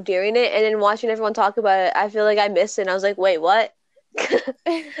zoning out during it, and then watching everyone talk about it. I feel like I missed it. And I was like, "Wait, what?"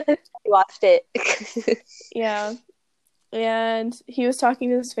 I watched it. Yeah, and he was talking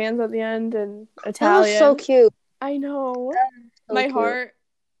to his fans at the end in Italian. That was so cute. I know. So my heart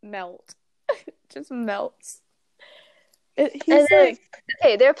melts. Just melts.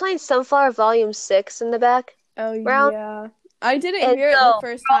 Okay, they're playing Sunflower Volume 6 in the back. Oh, yeah. I didn't hear it the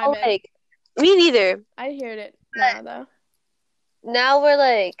first time. Me neither. I heard it now, though. Now we're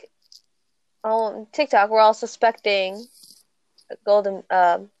like, on TikTok, we're all suspecting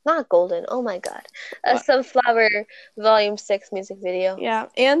not Golden, oh my god. A Sunflower Volume 6 music video. Yeah,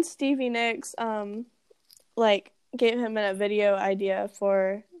 and Stevie Nicks, gave him a video idea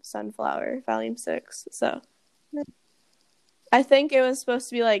for Sunflower Volume 6, so... I think it was supposed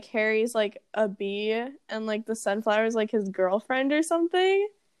to be, like, Harry's, like, a bee, and, like, the sunflower's, like, his girlfriend or something.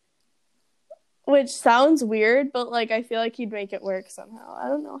 Which sounds weird, but, like, I feel like he'd make it work somehow. I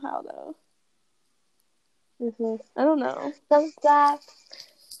don't know how, though. I don't know. Sunflower.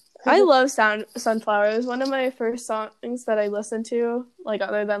 I love Sunflower. It was one of my first songs that I listened to, like,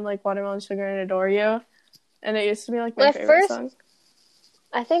 other than, like, Watermelon Sugar and Adore You. And it used to be, like, my favorite song.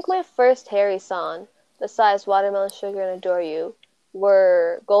 I think my first Harry song, besides Watermelon Sugar and Adore You,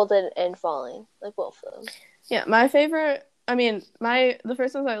 were Golden and Falling. Like, both of them. Yeah, my favorite... I mean, the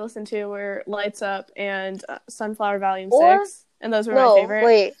first ones I listened to were Lights Up and Sunflower Volume 6. And those were my favorite.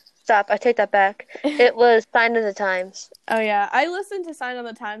 Wait. Stop. I take that back. It was Sign of the Times. Oh, yeah. I listened to Sign of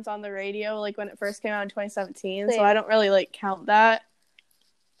the Times on the radio, like, when it first came out in 2017. So I don't really, like, count that,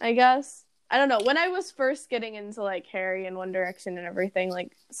 I guess. I don't know. When I was first getting into, like, Harry and One Direction and everything,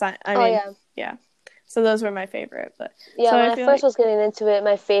 like, yeah. So those were my favorite. But yeah, so when I first was getting into it,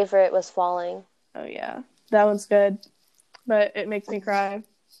 my favorite was Falling. Oh, yeah. That one's good. But it makes me cry.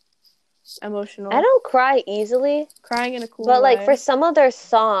 Emotional. I don't cry easily. Crying in a cool way. But, like, for some of their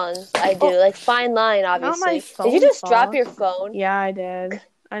songs, I do. Like, Fine Line, obviously. Not my phone. Did you just drop your phone? Yeah, I did.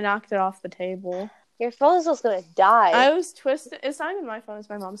 I knocked it off the table. Your phone was going to die. I was twisting. It's not even my phone. It's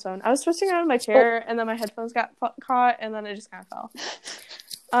my mom's phone. I was twisting around in my chair, and then my headphones got caught, and then it just kind of fell.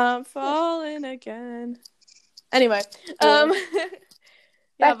 I'm falling again. Anyway,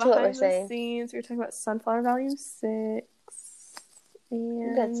 back to what we're saying. Scenes. We were talking about Sunflower Volume 6.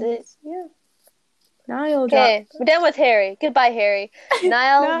 And that's it. Yeah. Niall. Okay, we're done with Harry. Goodbye, Harry.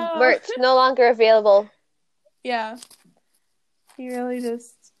 Niall merch no longer available. Yeah. He really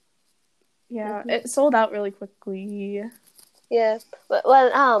just. Yeah, it sold out really quickly. Yeah, but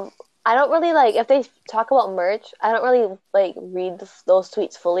I don't really like if they talk about merch. I don't really like read those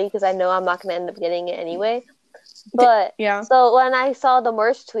tweets fully because I know I'm not gonna end up getting it anyway. But yeah. So when I saw the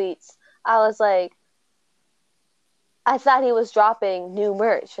merch tweets, I was like, I thought he was dropping new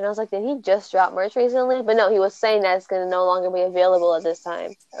merch, and I was like, did he just drop merch recently? But no, he was saying that it's gonna no longer be available at this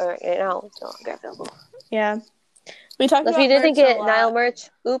time. Or right now, it's no longer available. Yeah, we talked. If you didn't get Niall merch,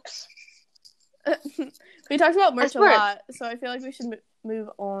 oops. We talked about merch a lot, so I feel like we should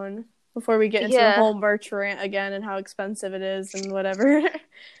move on before we get into the whole merch rant again and how expensive it is and whatever.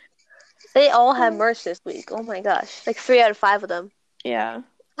 They all had merch this week. Oh my gosh, like 3 out of 5 of them. Yeah.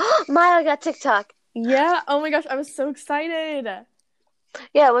 Maya got TikTok. Yeah. Oh my gosh, I was so excited.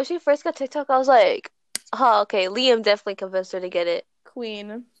 Yeah, when she first got TikTok, I was like, "Oh, okay." Liam definitely convinced her to get it.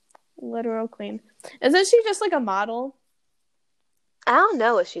 Queen, literal queen. Isn't she just like a model? I don't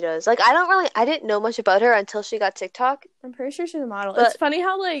know what she does. Like, I didn't know much about her until she got TikTok. I'm pretty sure she's a model. It's funny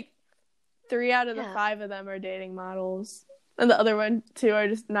how, like, 3 out of the 5 of them are dating models. And the other one, two are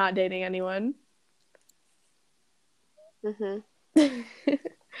just not dating anyone.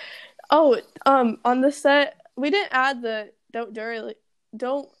 Oh, on the set, we didn't add the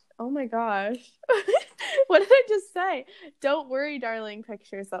oh my gosh. What did I just say? Don't worry, darling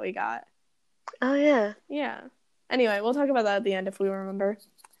pictures that we got. Oh, yeah. Yeah. Anyway, we'll talk about that at the end if we remember.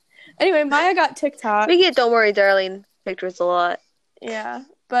 Anyway, Maya got TikTok. We get don't worry, darling pictures a lot. Yeah,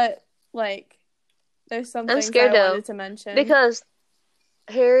 but, like, there's some things scared, I wanted to mention. Because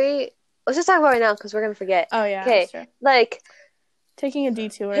Harry... Let's just talk about it right now, because we're going to forget. Oh, yeah, okay, that's true. Like... Taking a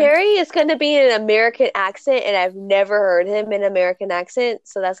detour. Harry is going to be in an American accent, and I've never heard him in an American accent,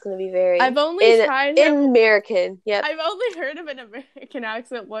 so that's going to be very... I've only tried him... In American, yep. I've only heard him in an American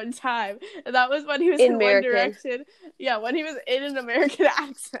accent one time, and that was when he was in One Direction. Yeah, when he was in an American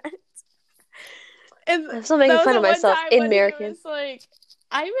accent. And I'm still making fun of myself in American. He was like,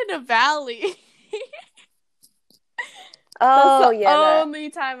 I'm in a valley. Oh, that's the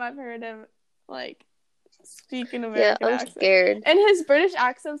only time I've heard him, like... speak in American accent. Scared. And his British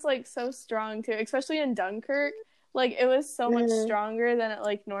accent's like so strong too, especially in Dunkirk. Like it was so much stronger than it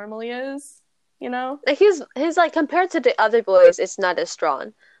like normally is, you know? Like he's like compared to the other boys, it's not as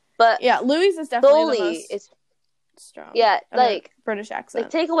strong. But yeah, Louis is definitely the most strong. Yeah, like British accent.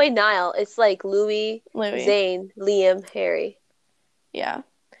 Like take away Niall, it's like Louis, Zayn, Liam, Harry. Yeah.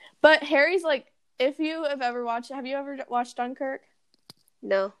 But Harry's like, have you ever watched Dunkirk?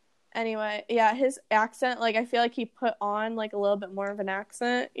 No. Anyway, yeah, his accent, like, I feel like he put on, like, a little bit more of an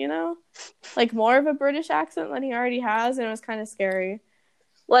accent, you know? Like, more of a British accent than he already has, and it was kind of scary.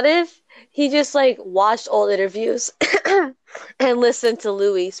 What if he just, like, watched old interviews and listened to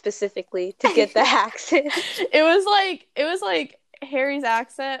Louis specifically to get the accent? It was like Harry's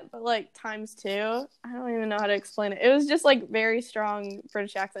accent, but, like, times two. I don't even know how to explain it. It was just, like, very strong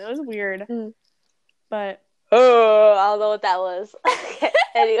British accent. It was weird. But... Oh, I don't know what that was. Okay,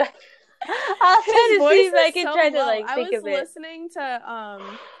 anyway. I'll try to see if I can try to, like, think of it. I was listening to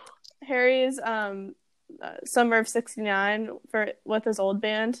Harry's Summer of '69 with his old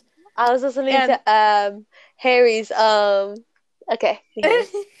band. I was listening to Harry's okay.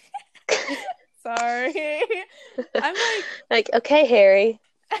 Sorry. I'm like okay, Harry.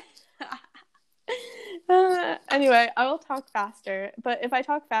 Anyway, I will talk faster, but if I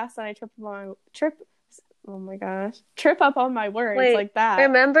talk fast and I trip up on my words. Wait, like that.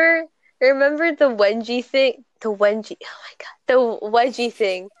 Remember the Wengie thing? Oh my god. The wedgie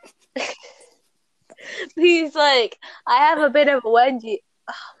thing. He's like, I have a bit of a wedgie.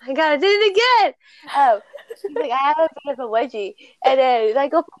 Oh my god, I did it again. He's like, I have a bit of a wedgie. And then he's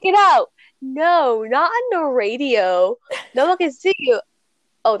like, go fuck it out. No, not on the radio. No one can see you.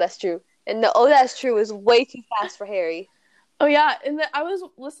 Oh, that's true. And the that's true is way too fast for Harry. Oh yeah, and I was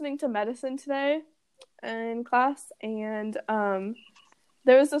listening to medicine today in class, and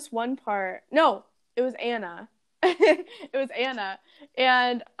there was this one part. No, it was Anna. It was Anna,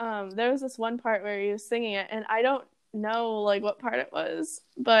 and there was this one part where he was singing it, and I don't know like what part it was,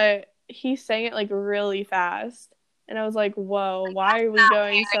 but he sang it like really fast, and I was like, "Whoa, why are we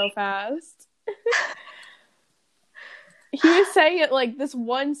going so fast?" He was saying it like this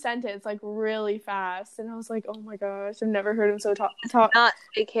one sentence like really fast, and I was like, "Oh my gosh, I've never heard him so talk." Not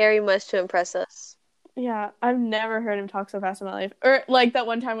take Harry much to impress us. Yeah, I've never heard him talk so fast in my life. Or like that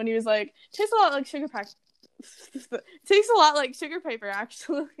one time when he was like, "Tastes a lot like sugar pack." Tastes a lot like sugar paper,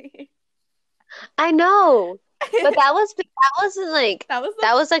 actually. I know, but that wasn't like that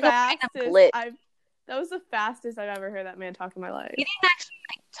was like fastest a blip. That was the fastest I've ever heard that man talk in my life. He didn't actually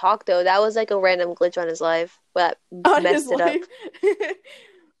like, talk though. That was like a random glitch on his life that messed it up.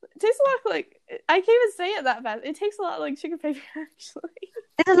 It tastes a lot like, I can't even say it that fast. It takes a lot like sugar paper, actually.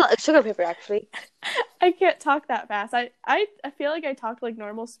 It is a lot like sugar paper, actually. I can't talk that fast. I feel like I talk like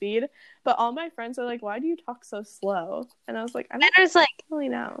normal speed, but all my friends are like, "Why do you talk so slow?" And I was like, "I don't really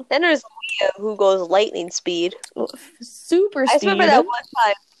know." Then there's Liam, who goes lightning speed. Super speed. I remember that one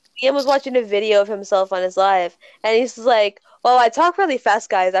time. Liam was watching a video of himself on his live, and he's like, "Well, I talk really fast,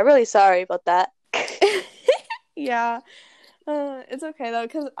 guys. I'm really sorry about that." Yeah. It's okay though,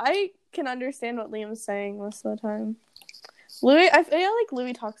 because I can understand what Liam's saying most of the time. I feel like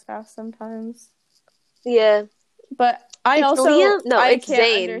Louis talks fast sometimes. Yeah, but it's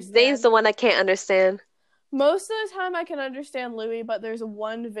Zayn. Zayn's the one I can't understand. Most of the time, I can understand Louis, but there's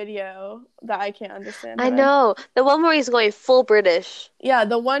one video that I can't understand. I know the one where he's going full British. Yeah,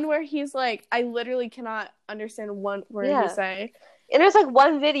 the one where he's like, I literally cannot understand one word he's saying. And there's like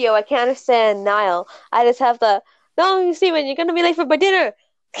one video I can't understand Niall. I just have the. No, you see, when you're gonna be late for my dinner.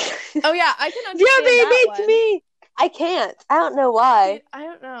 Oh yeah, I can understand that one. Me. I can't. I don't know why. I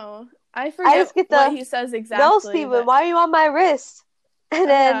don't know. I I forget just get what he says no, exactly, Steven, but why are you on my wrist? And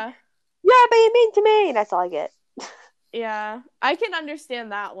then, yeah. you're being mean to me. That's all I get. Yeah, I can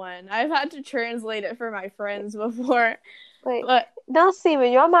understand that one. I've had to translate it for my friends before, Wait, but no,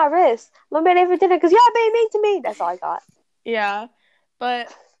 Steven, you're on my wrist. I'm ready for dinner because you're being mean to me. That's all I got. yeah.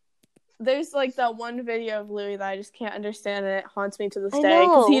 But there's like that one video of Louis that I just can't understand, and it haunts me to this I day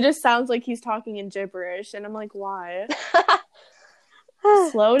because he know. just sounds like he's talking in gibberish, and I'm like, why?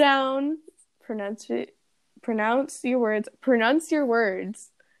 Slow down, pronounce your words,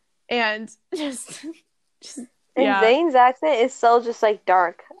 and just And yeah. Zayn's accent is so just like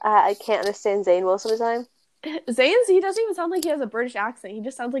dark. I can't understand Zayn most of the time. Zayn's, he doesn't even sound like he has a British accent. He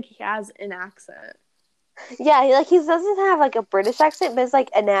just sounds like he has an accent. Yeah, he doesn't have like a British accent, but it's like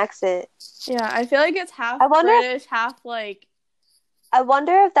an accent. Yeah, I feel like it's half I wonder British, half like I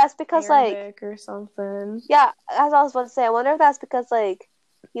wonder if that's because Arabic or something. yeah, as I was about to say, I wonder if that's because like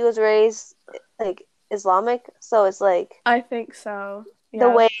he was raised like Islamic, so it's like I think so. the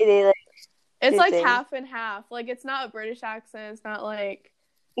Yeah. way they like It's do like things. half and half. Like it's not a British accent. It's not like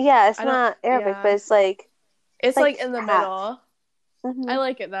Yeah, it's I don't not Arabic, yeah. but it's like It's like in the half. middle. Mm-hmm. I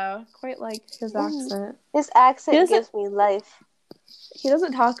like it though. Quite like his accent. His accent gives me life. He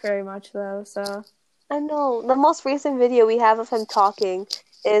doesn't talk very much though, so I know. The most recent video we have of him talking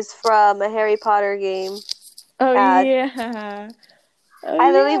is from a Harry Potter game ad. yeah. Oh,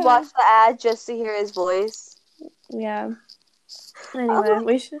 I literally watched the ad just to hear his voice. Yeah. Anyway,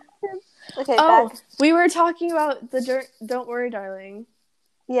 we should. Okay. Back. We were talking about the Don't Worry, Darling.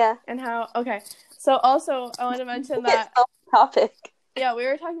 Yeah. And how? Okay. So also, I want to mention that. Topic. Yeah, we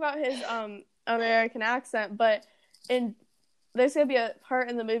were talking about his American accent, but there's gonna be a part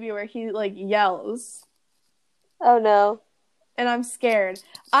in the movie where he like yells. Oh no. And I'm scared.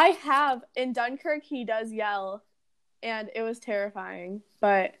 In Dunkirk, he does yell, and it was terrifying.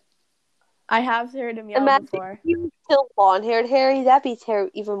 But I have heard him yell before. If you still blonde-haired Harry, that'd be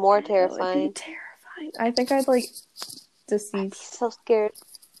even more terrifying. That would be terrifying. I think I'd like deceased. I'd be so scared.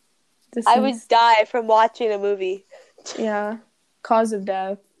 Deceased. I would die from watching a movie. Yeah. Cause of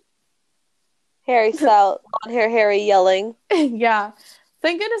death. Harry style, blonde-hair Harry yelling. Yeah.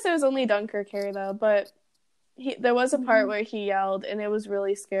 Thank goodness it was only Dunkirk Harry, though. But there was a part where he yelled, and it was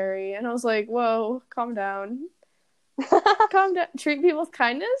really scary. And I was like, whoa, calm down. Calm down. Treat people with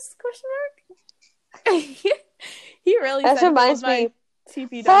kindness? ? He really that reminds me.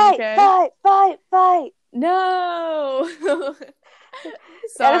 TPWK. Fight. No.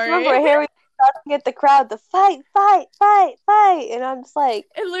 Sorry. I just remember Harry shouting at the crowd, the fight. And I'm just like,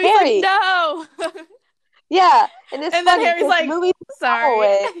 and Louis Harry. like, no. Yeah. And it's and funny then Harry's like, Louis sorry.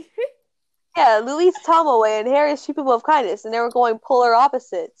 Away. Yeah, Louis Tom away and Harry's treat people of kindness, and they were going polar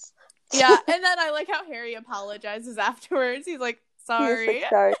opposites. Yeah, and then I like how Harry apologizes afterwards. He's like, sorry.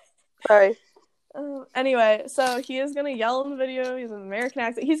 Sorry. Anyway, so he is going to yell in the video. He's an American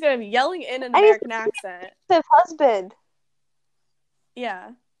accent. He's going to be yelling in an American accent. His husband.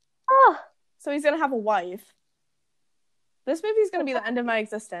 Yeah. Oh. So he's going to have a wife. This movie is going to be the end of my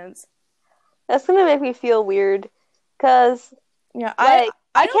existence. That's going to make me feel weird. Because, yeah, I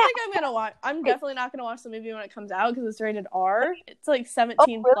don't think I'm going to watch. I'm definitely not going to watch the movie when it comes out because it's rated R. It's like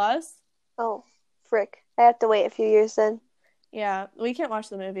 17 plus. Oh, frick. I have to wait a few years then. Yeah, we can't watch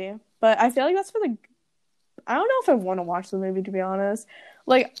the movie. But I feel like that's for I don't know if I want to watch the movie, to be honest.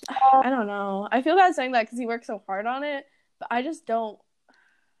 Like, I don't know. I feel bad saying that because he worked so hard on it. But I just don't.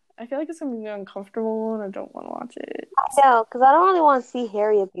 I feel like it's going to be uncomfortable and I don't want to watch it. I know, because I don't really want to see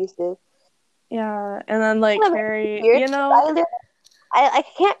Harry abusive. Yeah, and then, like, Harry, you know. I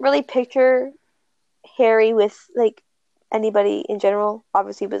can't really picture Harry with, like, anybody in general,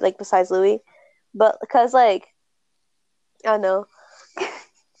 obviously, but, like, besides Louis. But, because, like, I don't know.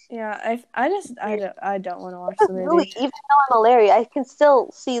 Yeah, I don't want to watch the movie. Louis, even though I'm Larry, I can still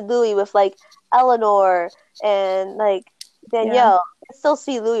see Louis with, like, Eleanor and, like, Danielle. Yeah. I can still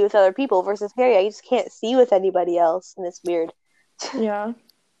see Louis with other people versus Harry. I just can't see with anybody else, and it's weird. Yeah.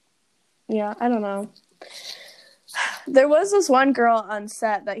 Yeah, I don't know. There was this one girl on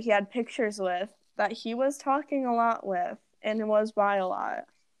set that he had pictures with that he was talking a lot with and was by a lot.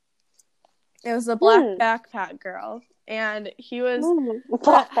 It was the black backpack girl. And he was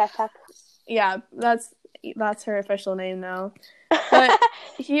black backpack. Yeah, that's her official name now. But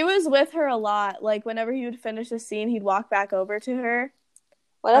he was with her a lot. Like whenever he would finish a scene, he'd walk back over to her.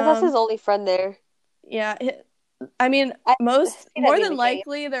 What if that's his only friend there? Yeah, I mean, more than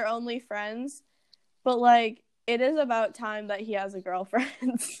likely they're only friends. But like, it is about time that he has a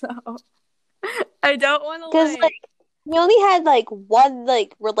girlfriend. So I don't want to because like he only had like one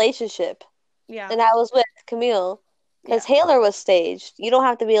like relationship. Yeah, and that was with Camille. Because Hailor was staged. You don't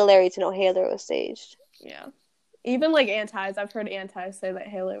have to be a Larry to know Hailor was staged. Yeah. Even like antis, I've heard antis say that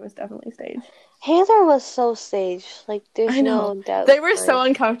Hailor was definitely staged. Hailor was so staged. Like, there's no doubt. They were so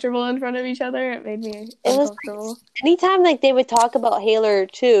uncomfortable in front of each other. It made me uncomfortable. Was, anytime like they would talk about Hailor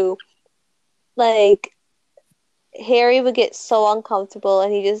too, like Harry would get so uncomfortable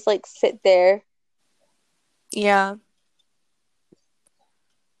and he just like sit there. Yeah.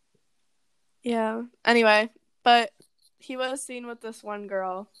 Yeah. Anyway, but he was seen with this one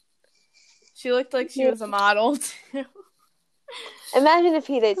girl. She looked like she was a model too. Imagine if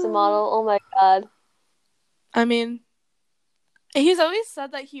he dates a model. Oh my god. I mean, he's always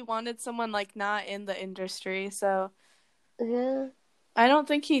said that he wanted someone like not in the industry, so yeah. I don't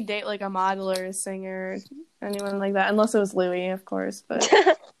think he'd date like a model or a singer or anyone like that, unless it was Louis, of course. But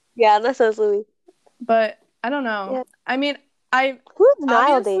yeah, unless it was Louis. But I don't know. Yeah. I mean, who's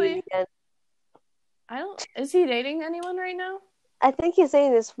Niall dating again? Is he dating anyone right now? I think he's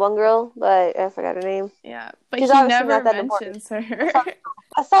dating this one girl, but I forgot her name. Yeah, but he never mentions her.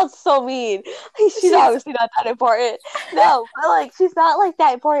 That sounds so mean. She's obviously not that important. No, but like she's not like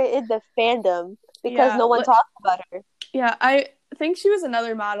that important in the fandom because no one talks about her. Yeah, I think she was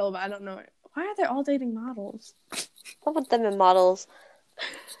another model, but I don't know. Why are they all dating models? What with them and models?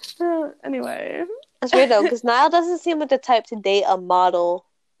 Anyway. That's weird though, because Niall doesn't seem like the type to date a model,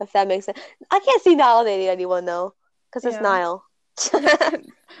 if that makes sense. I can't see Niall dating anyone though, because it's Niall.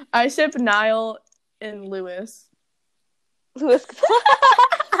 I ship Niall and Lewis. Well,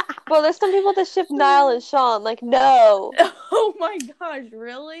 there's some people that ship Niall and Sean. Like, no. Oh my gosh,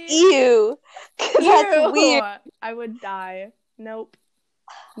 really? Ew. That's weird. I would die. Nope.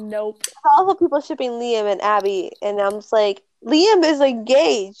 Also, people shipping Liam and Abby, and I'm just like, Liam is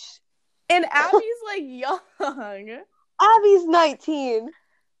engaged. And Abby's like young. Abby's 19.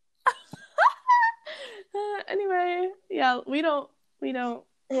 Anyway, yeah, we don't know.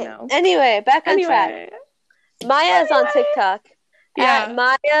 Anyway, back on track. Maya's on TikTok. Yeah. At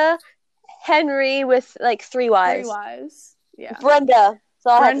Maya Henry with like 3 Ys. 3 Ys. Yeah. Brenda.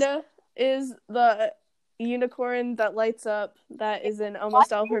 Brenda is the unicorn that lights up that is in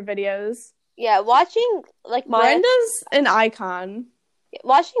almost all of her videos. Yeah, watching like Brenda's an icon.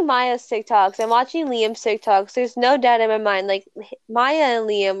 Watching Maya's TikToks and watching Liam's TikToks, there's no doubt in my mind, like Maya and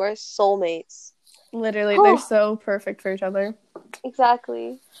Liam are soulmates. Literally, they're so perfect for each other.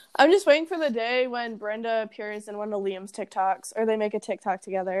 Exactly. I'm just waiting for the day when Brenda appears in one of Liam's TikToks, or they make a TikTok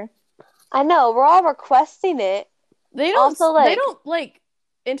together. I know, we're all requesting it. They don't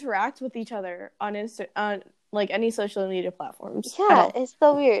interact with each other on any social media platforms. Yeah, it's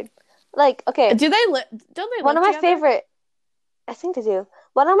so weird. Like, okay, don't they? One of my favorite. I think they do.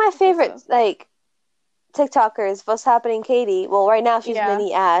 One of my favorite like TikTokers, What's Happening, Katie. Well, right now she's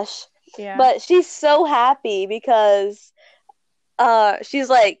Mini Ash. Yeah. But she's so happy because she's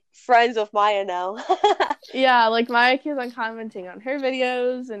like friends with Maya now. Yeah, like Maya keeps on commenting on her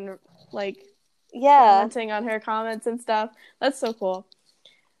videos and like commenting on her comments and stuff. That's so cool.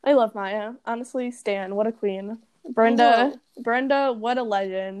 I love Maya. Honestly, Stan, what a queen. Brenda, what a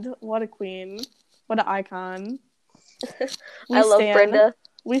legend. What a queen. What an icon. I love Brenda.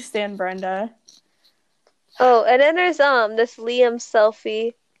 We stan Brenda. Oh, and then there's this Liam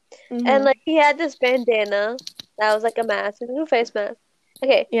selfie. Mm-hmm. And like he had this bandana that was like a mask, a face mask.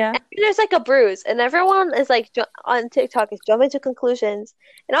 Okay, yeah. And there's like a bruise, and everyone is like on TikTok is jumping to conclusions.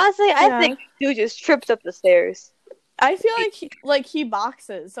 And honestly, I think dude just tripped up the stairs. I feel like he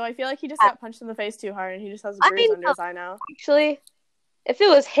boxes, so I feel like he just got punched in the face too hard, and he just has a bruise under his eye now. Actually, if it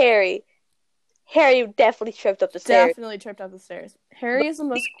was Harry definitely tripped up the stairs. Definitely tripped up the stairs. Harry is the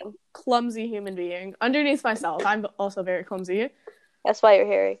most clumsy human being. Underneath myself, I'm also very clumsy. That's why you're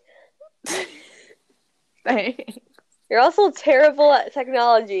Harry. Thanks. You're also terrible at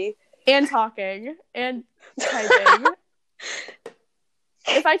technology. And talking. And typing.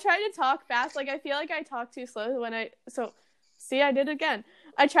 If I try to talk fast, like I feel like I talk too slow I did it again.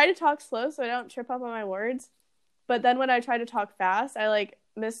 I try to talk slow so I don't trip up on my words. But then when I try to talk fast, I like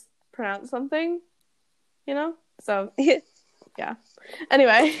mispronounce something. You know? So yeah.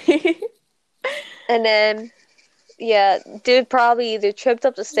 Anyway. And then dude probably either tripped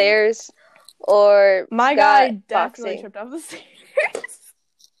up the stairs or my guy definitely tripped up the stairs.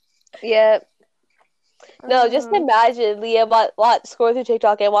 Yeah. No, just imagine Liam scrolling through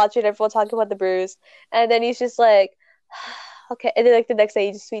TikTok and watching everyone talking about the bruise, and then he's just like, okay, and then like the next day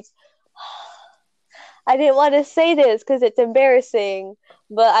he just tweets, I didn't want to say this because it's embarrassing,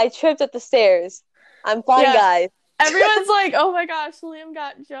 but I tripped up the stairs. I'm fine, guys. Everyone's like, oh my gosh, Liam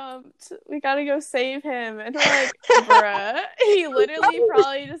got jumped. We gotta go save him. And we're like, bruh, he literally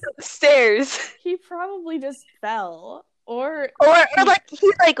probably just stairs. He probably just fell. Or like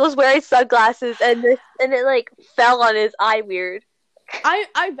he like was wearing sunglasses and it like fell on his eye weird.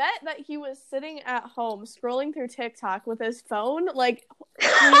 I bet that he was sitting at home scrolling through TikTok with his phone, like he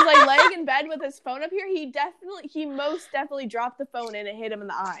was like laying in bed with his phone up here. He most definitely dropped the phone and it hit him in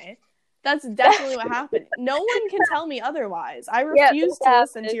the eye. That's definitely what happened. No one can tell me otherwise. I refuse to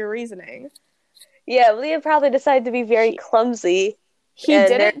listen to your reasoning. Yeah, Liam probably decided to be very clumsy. He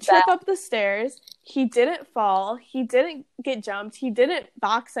didn't trip up the stairs. He didn't fall. He didn't get jumped. He didn't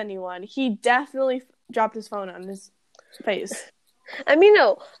box anyone. He definitely dropped his phone on his face. I mean,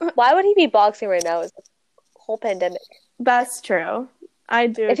 no. Why would he be boxing right now? It's a whole pandemic. That's true. I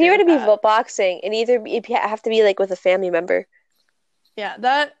do. If he were to be boxing, it'd have to be like with a family member. Yeah,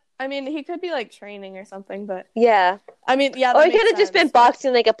 I mean, he could be like training or something, but yeah. I mean, yeah. Or he could have just been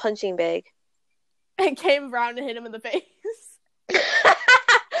boxing like a punching bag. It came around and hit him in the face.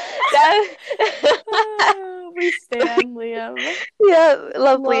 We stand, Liam. Yeah,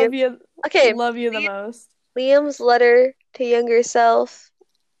 love Liam. You. Okay, love you the most. Liam's letter to younger self.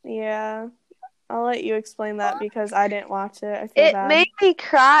 Yeah, I'll let you explain that because I didn't watch it. I feel bad. It made me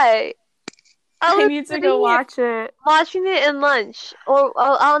cry. I need to go watch it. Watching it in lunch, or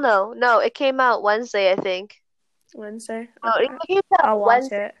I don't know. No, it came out Wednesday, I think. Wednesday. No, it came out I'll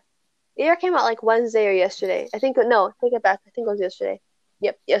watch it. It either came out like Wednesday or yesterday. I think no, take it back. I think it was yesterday.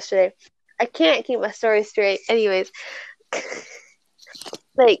 Yep, yesterday. I can't keep my story straight. Anyways,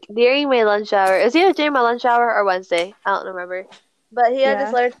 like during my lunch hour, it was either during my lunch hour or Wednesday. I don't remember. But he had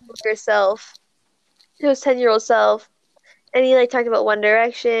this letter to himself, to his 10-year-old self, and he like talked about One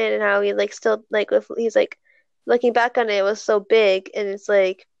Direction and how he like still like he's like looking back on it, it was so big, and it's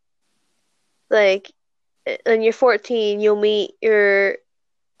like when you're 14, you'll meet your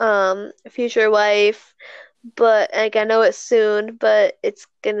future wife, but like I know it's soon, but it's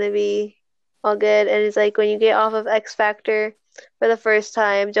gonna be all good. And it's like when you get off of X Factor for the first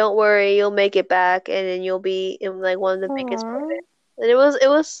time, don't worry, you'll make it back, and then you'll be in like one of the biggest moments. And it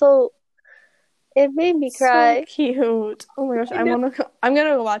was so. It made me cry. So cute. Oh my gosh, I'm gonna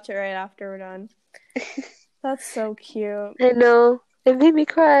go watch it right after we're done. That's so cute. I know. It made me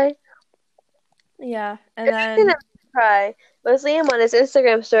cry. Yeah, and then cry. Was Liam on his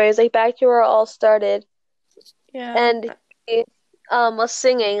Instagram stories like back to where it all started. Yeah. And he was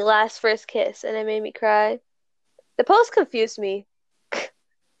singing Last First Kiss, and it made me cry. The post confused me.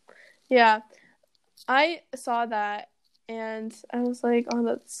 Yeah. I saw that and I was like, oh,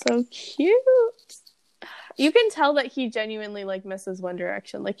 that's so cute. You can tell that he genuinely like misses One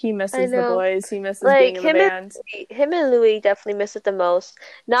Direction. Like he misses the boys. He misses like, being in the band. Him and Louis definitely miss it the most.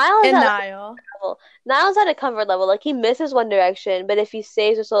 Niles at a comfort level. Like he misses One Direction, but if he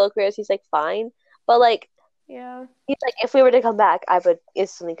stays with solo careers, he's like fine. But like, yeah, he's like, if we were to come back, I would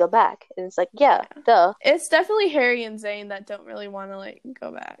instantly go back. And it's like, yeah. Duh. It's definitely Harry and Zayn that don't really want to like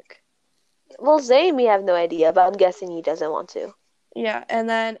go back. Well, Zayn, we have no idea, but I'm guessing he doesn't want to. Yeah, and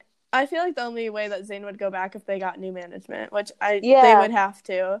then I feel like the only way that Zayn would go back if they got new management, which they would have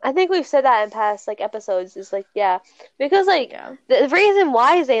to. I think we've said that in past like episodes. Is like because like the reason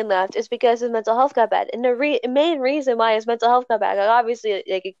why Zayn left is because his mental health got bad, and the main reason why his mental health got bad, like obviously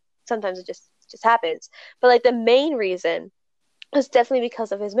like sometimes it just happens, but like the main reason was definitely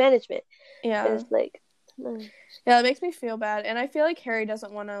because of his management. Yeah, and it's like. Yeah, it makes me feel bad. And I feel like Harry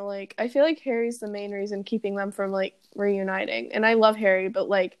doesn't want to, like... I feel like Harry's the main reason keeping them from, like, reuniting. And I love Harry, but,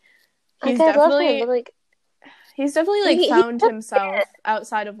 like... He's definitely... He's definitely, like, found himself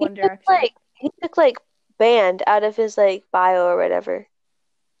outside of One Direction. He took, like, band out of his, like, bio or whatever.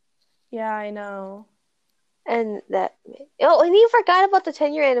 Yeah, I know. And that... Oh, and he forgot about the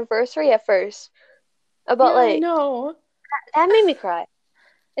 10-year anniversary at first. About, I know. That made me cry.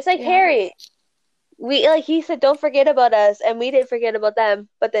 It's like, Harry... he said, don't forget about us, and we didn't forget about them,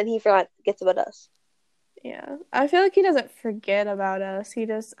 but then he forgets about us. Yeah. I feel like he doesn't forget about us. He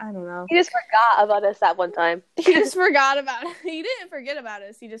just, I don't know. He just forgot about us that one time. He just forgot about us. He didn't forget about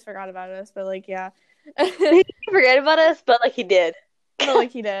us. He just forgot about us, but, like, yeah. He didn't forget about us, but, like, he did. But, like,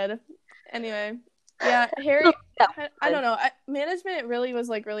 he did. Anyway. Yeah, Harry, I don't know. Management really was,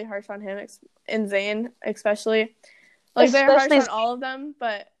 like, really harsh on him, and Zayn, especially. Like, they're harsh on all of them,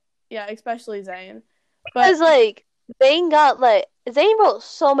 but, yeah, especially Zayn. Because, like, Zayn wrote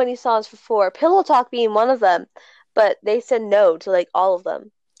so many songs for 4, Pillow Talk being one of them, but they said no to, like, all of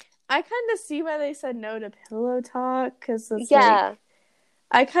them. I kind of see why they said no to Pillow Talk, because it's, like,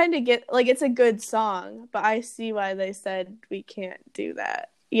 I kind of get, like, it's a good song, but I see why they said we can't do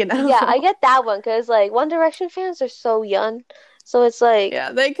that. you know? Yeah, I get that one because like One Direction fans are so young, so it's like,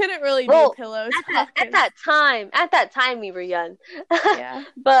 Yeah, they couldn't really do well, pillow at talk. that time we were young, Yeah.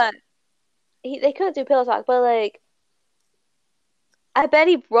 but they couldn't do pillow talk. But like, I bet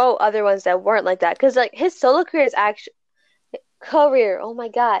he wrote other ones that weren't like that because like his solo career, oh my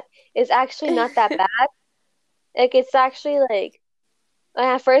God, is actually not that bad. Like it's actually like when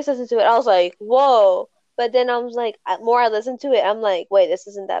I first listened to it, I was like, whoa. But then I was like, more I listened to it, I'm like, wait, this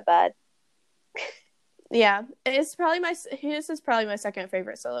isn't that bad. Yeah, it's probably his is probably my second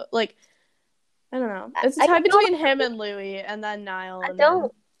favorite solo. Like, I don't know. It's a I tie don't, between him and Louis, and then Niall, I and then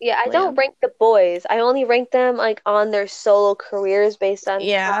don't, yeah, I don't Liam. rank the boys. I only rank them like on their solo careers based on how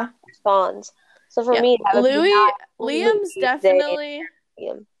Yeah, it responds. So for yeah. me, that would be Liam's Louis, Zayn, definitely.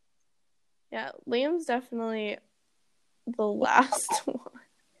 Liam. Yeah, Liam's definitely the last one.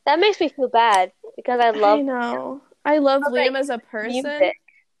 That makes me feel bad because I know. I love like Liam as a person. music.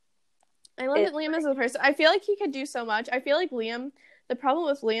 I love that Liam as a person. I feel like he could do so much. I feel like the problem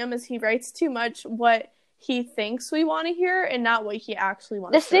with Liam is he writes too much what he thinks we want to hear and not what he actually The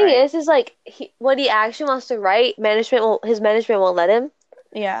wants to thing write. is like what he actually wants to write, his management won't let him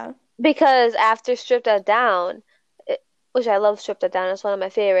Yeah. because after Strip That Down, which I love Strip That Down, it's one of my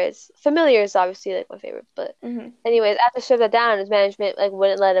favorites. Familiar is obviously like my favorite, but anyways, after Strip That Down, his management like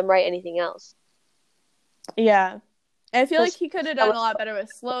wouldn't let him write anything else. Yeah. I feel like he could have done a lot better with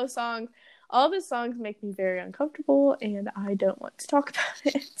slow songs. All of his songs make me very uncomfortable, and I don't want to talk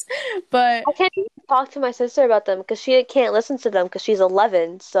about it. But I can't even talk to my sister about them because she can't listen to them because she's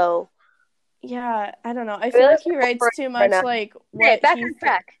 11. So yeah, I don't know. I feel like he writes too much, like what okay, back on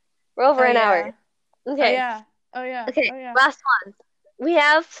track. We're over an hour. Okay. Oh yeah. Okay. Last one. We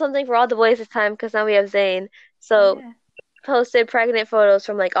have something for all the boys this time because now we have Zayn. So posted pregnant photos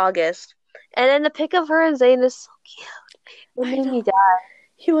from like August, and then the pic of her and Zayn is so cute. It made me die.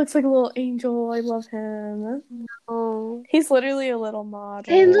 He looks like a little angel. I love him. Oh, he's literally a little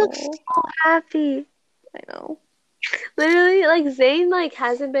model. Zayn looks so happy. I know. Literally, like Zayn, like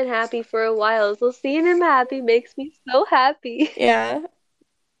hasn't been happy for a while, so seeing him happy makes me so happy. Yeah.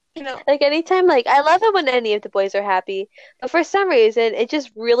 You know, like anytime, like I love it when any of the boys are happy, but for some reason, it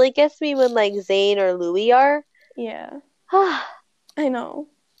just really gets me when like Zayn or Louis are. Yeah. I know.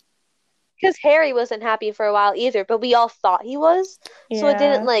 Because Harry wasn't happy for a while either, but we all thought he was, so it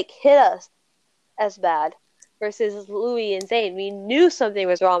didn't like hit us as bad. Versus Louis and Zayn, we knew something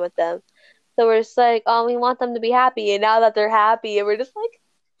was wrong with them, so we're just like, oh, we want them to be happy, and now that they're happy, and we're just like,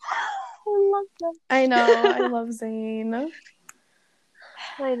 I love them. I know, I love Zayn.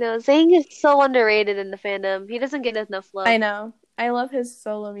 I know, Zayn is so underrated in the fandom. He doesn't get enough love. I know. I love his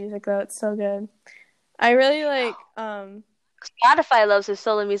solo music though; it's so good. I really like. Spotify loves his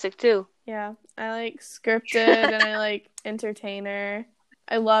solo music too. Yeah, I like Scripted and I like Entertainer.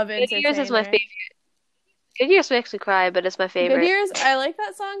 I love Entertainer. Good Years is my favorite. Good Years makes me cry, but it's my favorite. Good Years, I like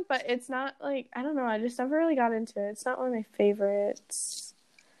that song, but it's not like, I don't know, I just never really got into it. It's not one of my favorites.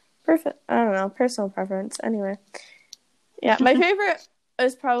 Perfect. I don't know, personal preference. Anyway. Yeah, my favorite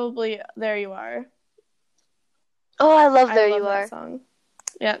is probably There You Are. Oh, I love There You Are. That song.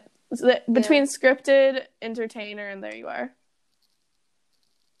 Yeah. Between Scripted, Entertainer, and There You Are.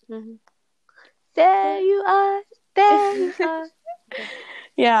 Mm-hmm. There you are. There you are.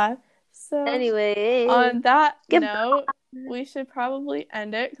 Yeah. So anyway, on that note, we should probably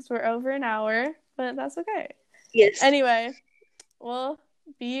end it because we're over an hour, but that's okay. Yes. Anyway, we'll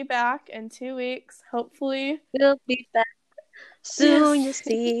be back in 2 weeks. Hopefully, we'll be back soon. Yes. You'll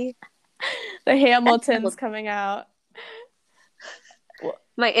see the Hamiltons coming out.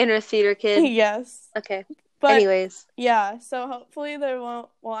 My inner theater kid. Yes. Okay. But anyways, yeah. So hopefully there won't.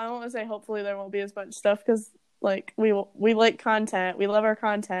 Well, I don't want to say hopefully there won't be as much stuff because like we like content. We love our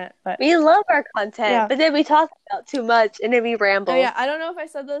content, but we love our content. But then we talk about too much and then we ramble. Oh yeah, I don't know if I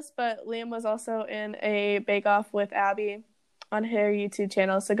said this, but Liam was also in a Bake Off with Abby on her YouTube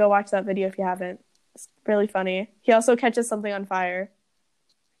channel. So go watch that video if you haven't. It's really funny. He also catches something on fire.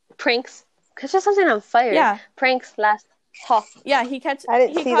 Pranks. Catches something on fire. Yeah. Pranks last talk. Yeah, he caught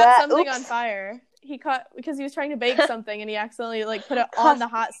something on fire. He caught because he was trying to bake something and he accidentally like put it on the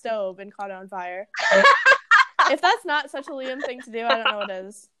hot stove and caught it on fire. If that's not such a Liam thing to do, I don't know what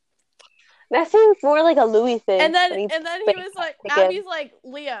is. That seems more like a Louis thing. And then he was like, Abby's like,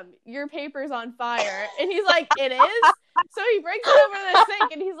 Liam, your paper's on fire. And he's like, it is? So he breaks it over the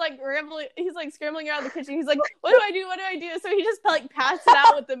sink and he's like scrambling around the kitchen. He's like, what do I do? What do I do? So he just like pats it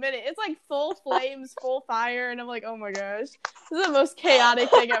out with the minute. It's like full flames, full fire. And I'm like, oh my gosh. This is the most chaotic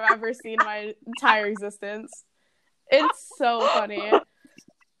thing I've ever seen in my entire existence. It's so funny.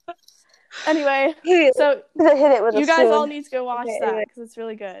 Anyway, so hit it with you a guys spoon. all need to go watch that anyway. because it's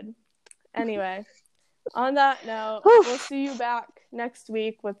really good. Anyway, on that note, we'll see you back next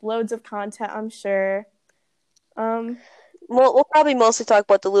week with loads of content, I'm sure. We'll probably mostly talk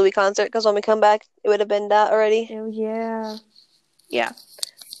about the Louis concert because when we come back, it would have been that already. Oh, yeah. Yeah.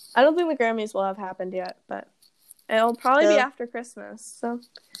 I don't think the Grammys will have happened yet, but it'll probably be after Christmas. So,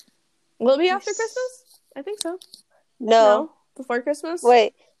 will it be after Christmas? I think so. No. Before Christmas?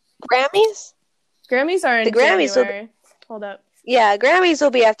 Wait, Grammys? Grammys are in January. Hold up. Yeah, Grammys will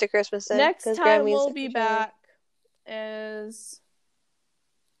be after Christmas then. Next time we'll be back is...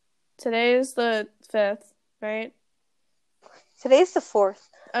 Today's the 5th, right? Today's the 4th.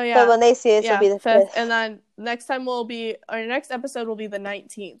 Oh, yeah. But when they see it, it'll be the 5th. And then next time our next episode will be the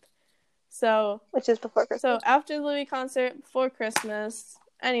 19th. So... Which is before Christmas. So after the Louis concert, before Christmas.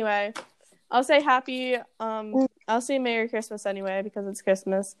 Anyway, I'll say I'll say Merry Christmas anyway because it's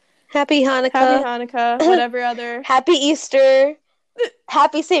Christmas. Happy Hanukkah. Happy Hanukkah. Whatever other. Happy Easter.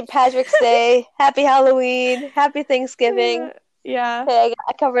 Happy St. Patrick's Day. Happy Halloween. Happy Thanksgiving. Yeah. Hey,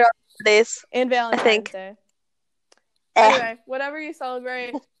 I covered all the days. And Valentine's Day. Anyway, whatever you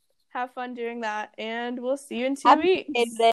celebrate, have fun doing that. And we'll see you in 2 weeks.